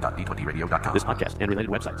 www.d20radio.com. This podcast and related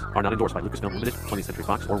websites are not endorsed by Lucasfilm Limited, 20th Century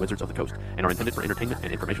Fox, or Wizards of the Coast, and are intended for entertainment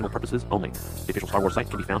and informational purposes only. The official Star Wars site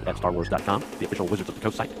can be found at starwars.com. The official Wizards of the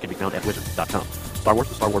Coast site can be found at wizards.com. Star Wars,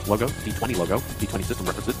 the Star Wars logo, D20 logo, D20 system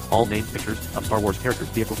references, all named pictures of Star Wars characters,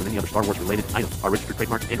 vehicles, and any other Star Wars related items are registered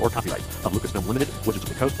trademarks and or copyrights of Lucasfilm Limited, Wizards of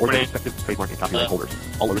the Coast, or their respective trademark and copyright holders.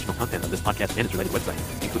 All original content of this podcast and its related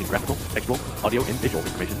website, including graphical, textual, audio, and visual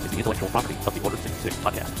information, is the intellectual property of the Order 66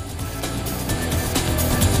 podcast.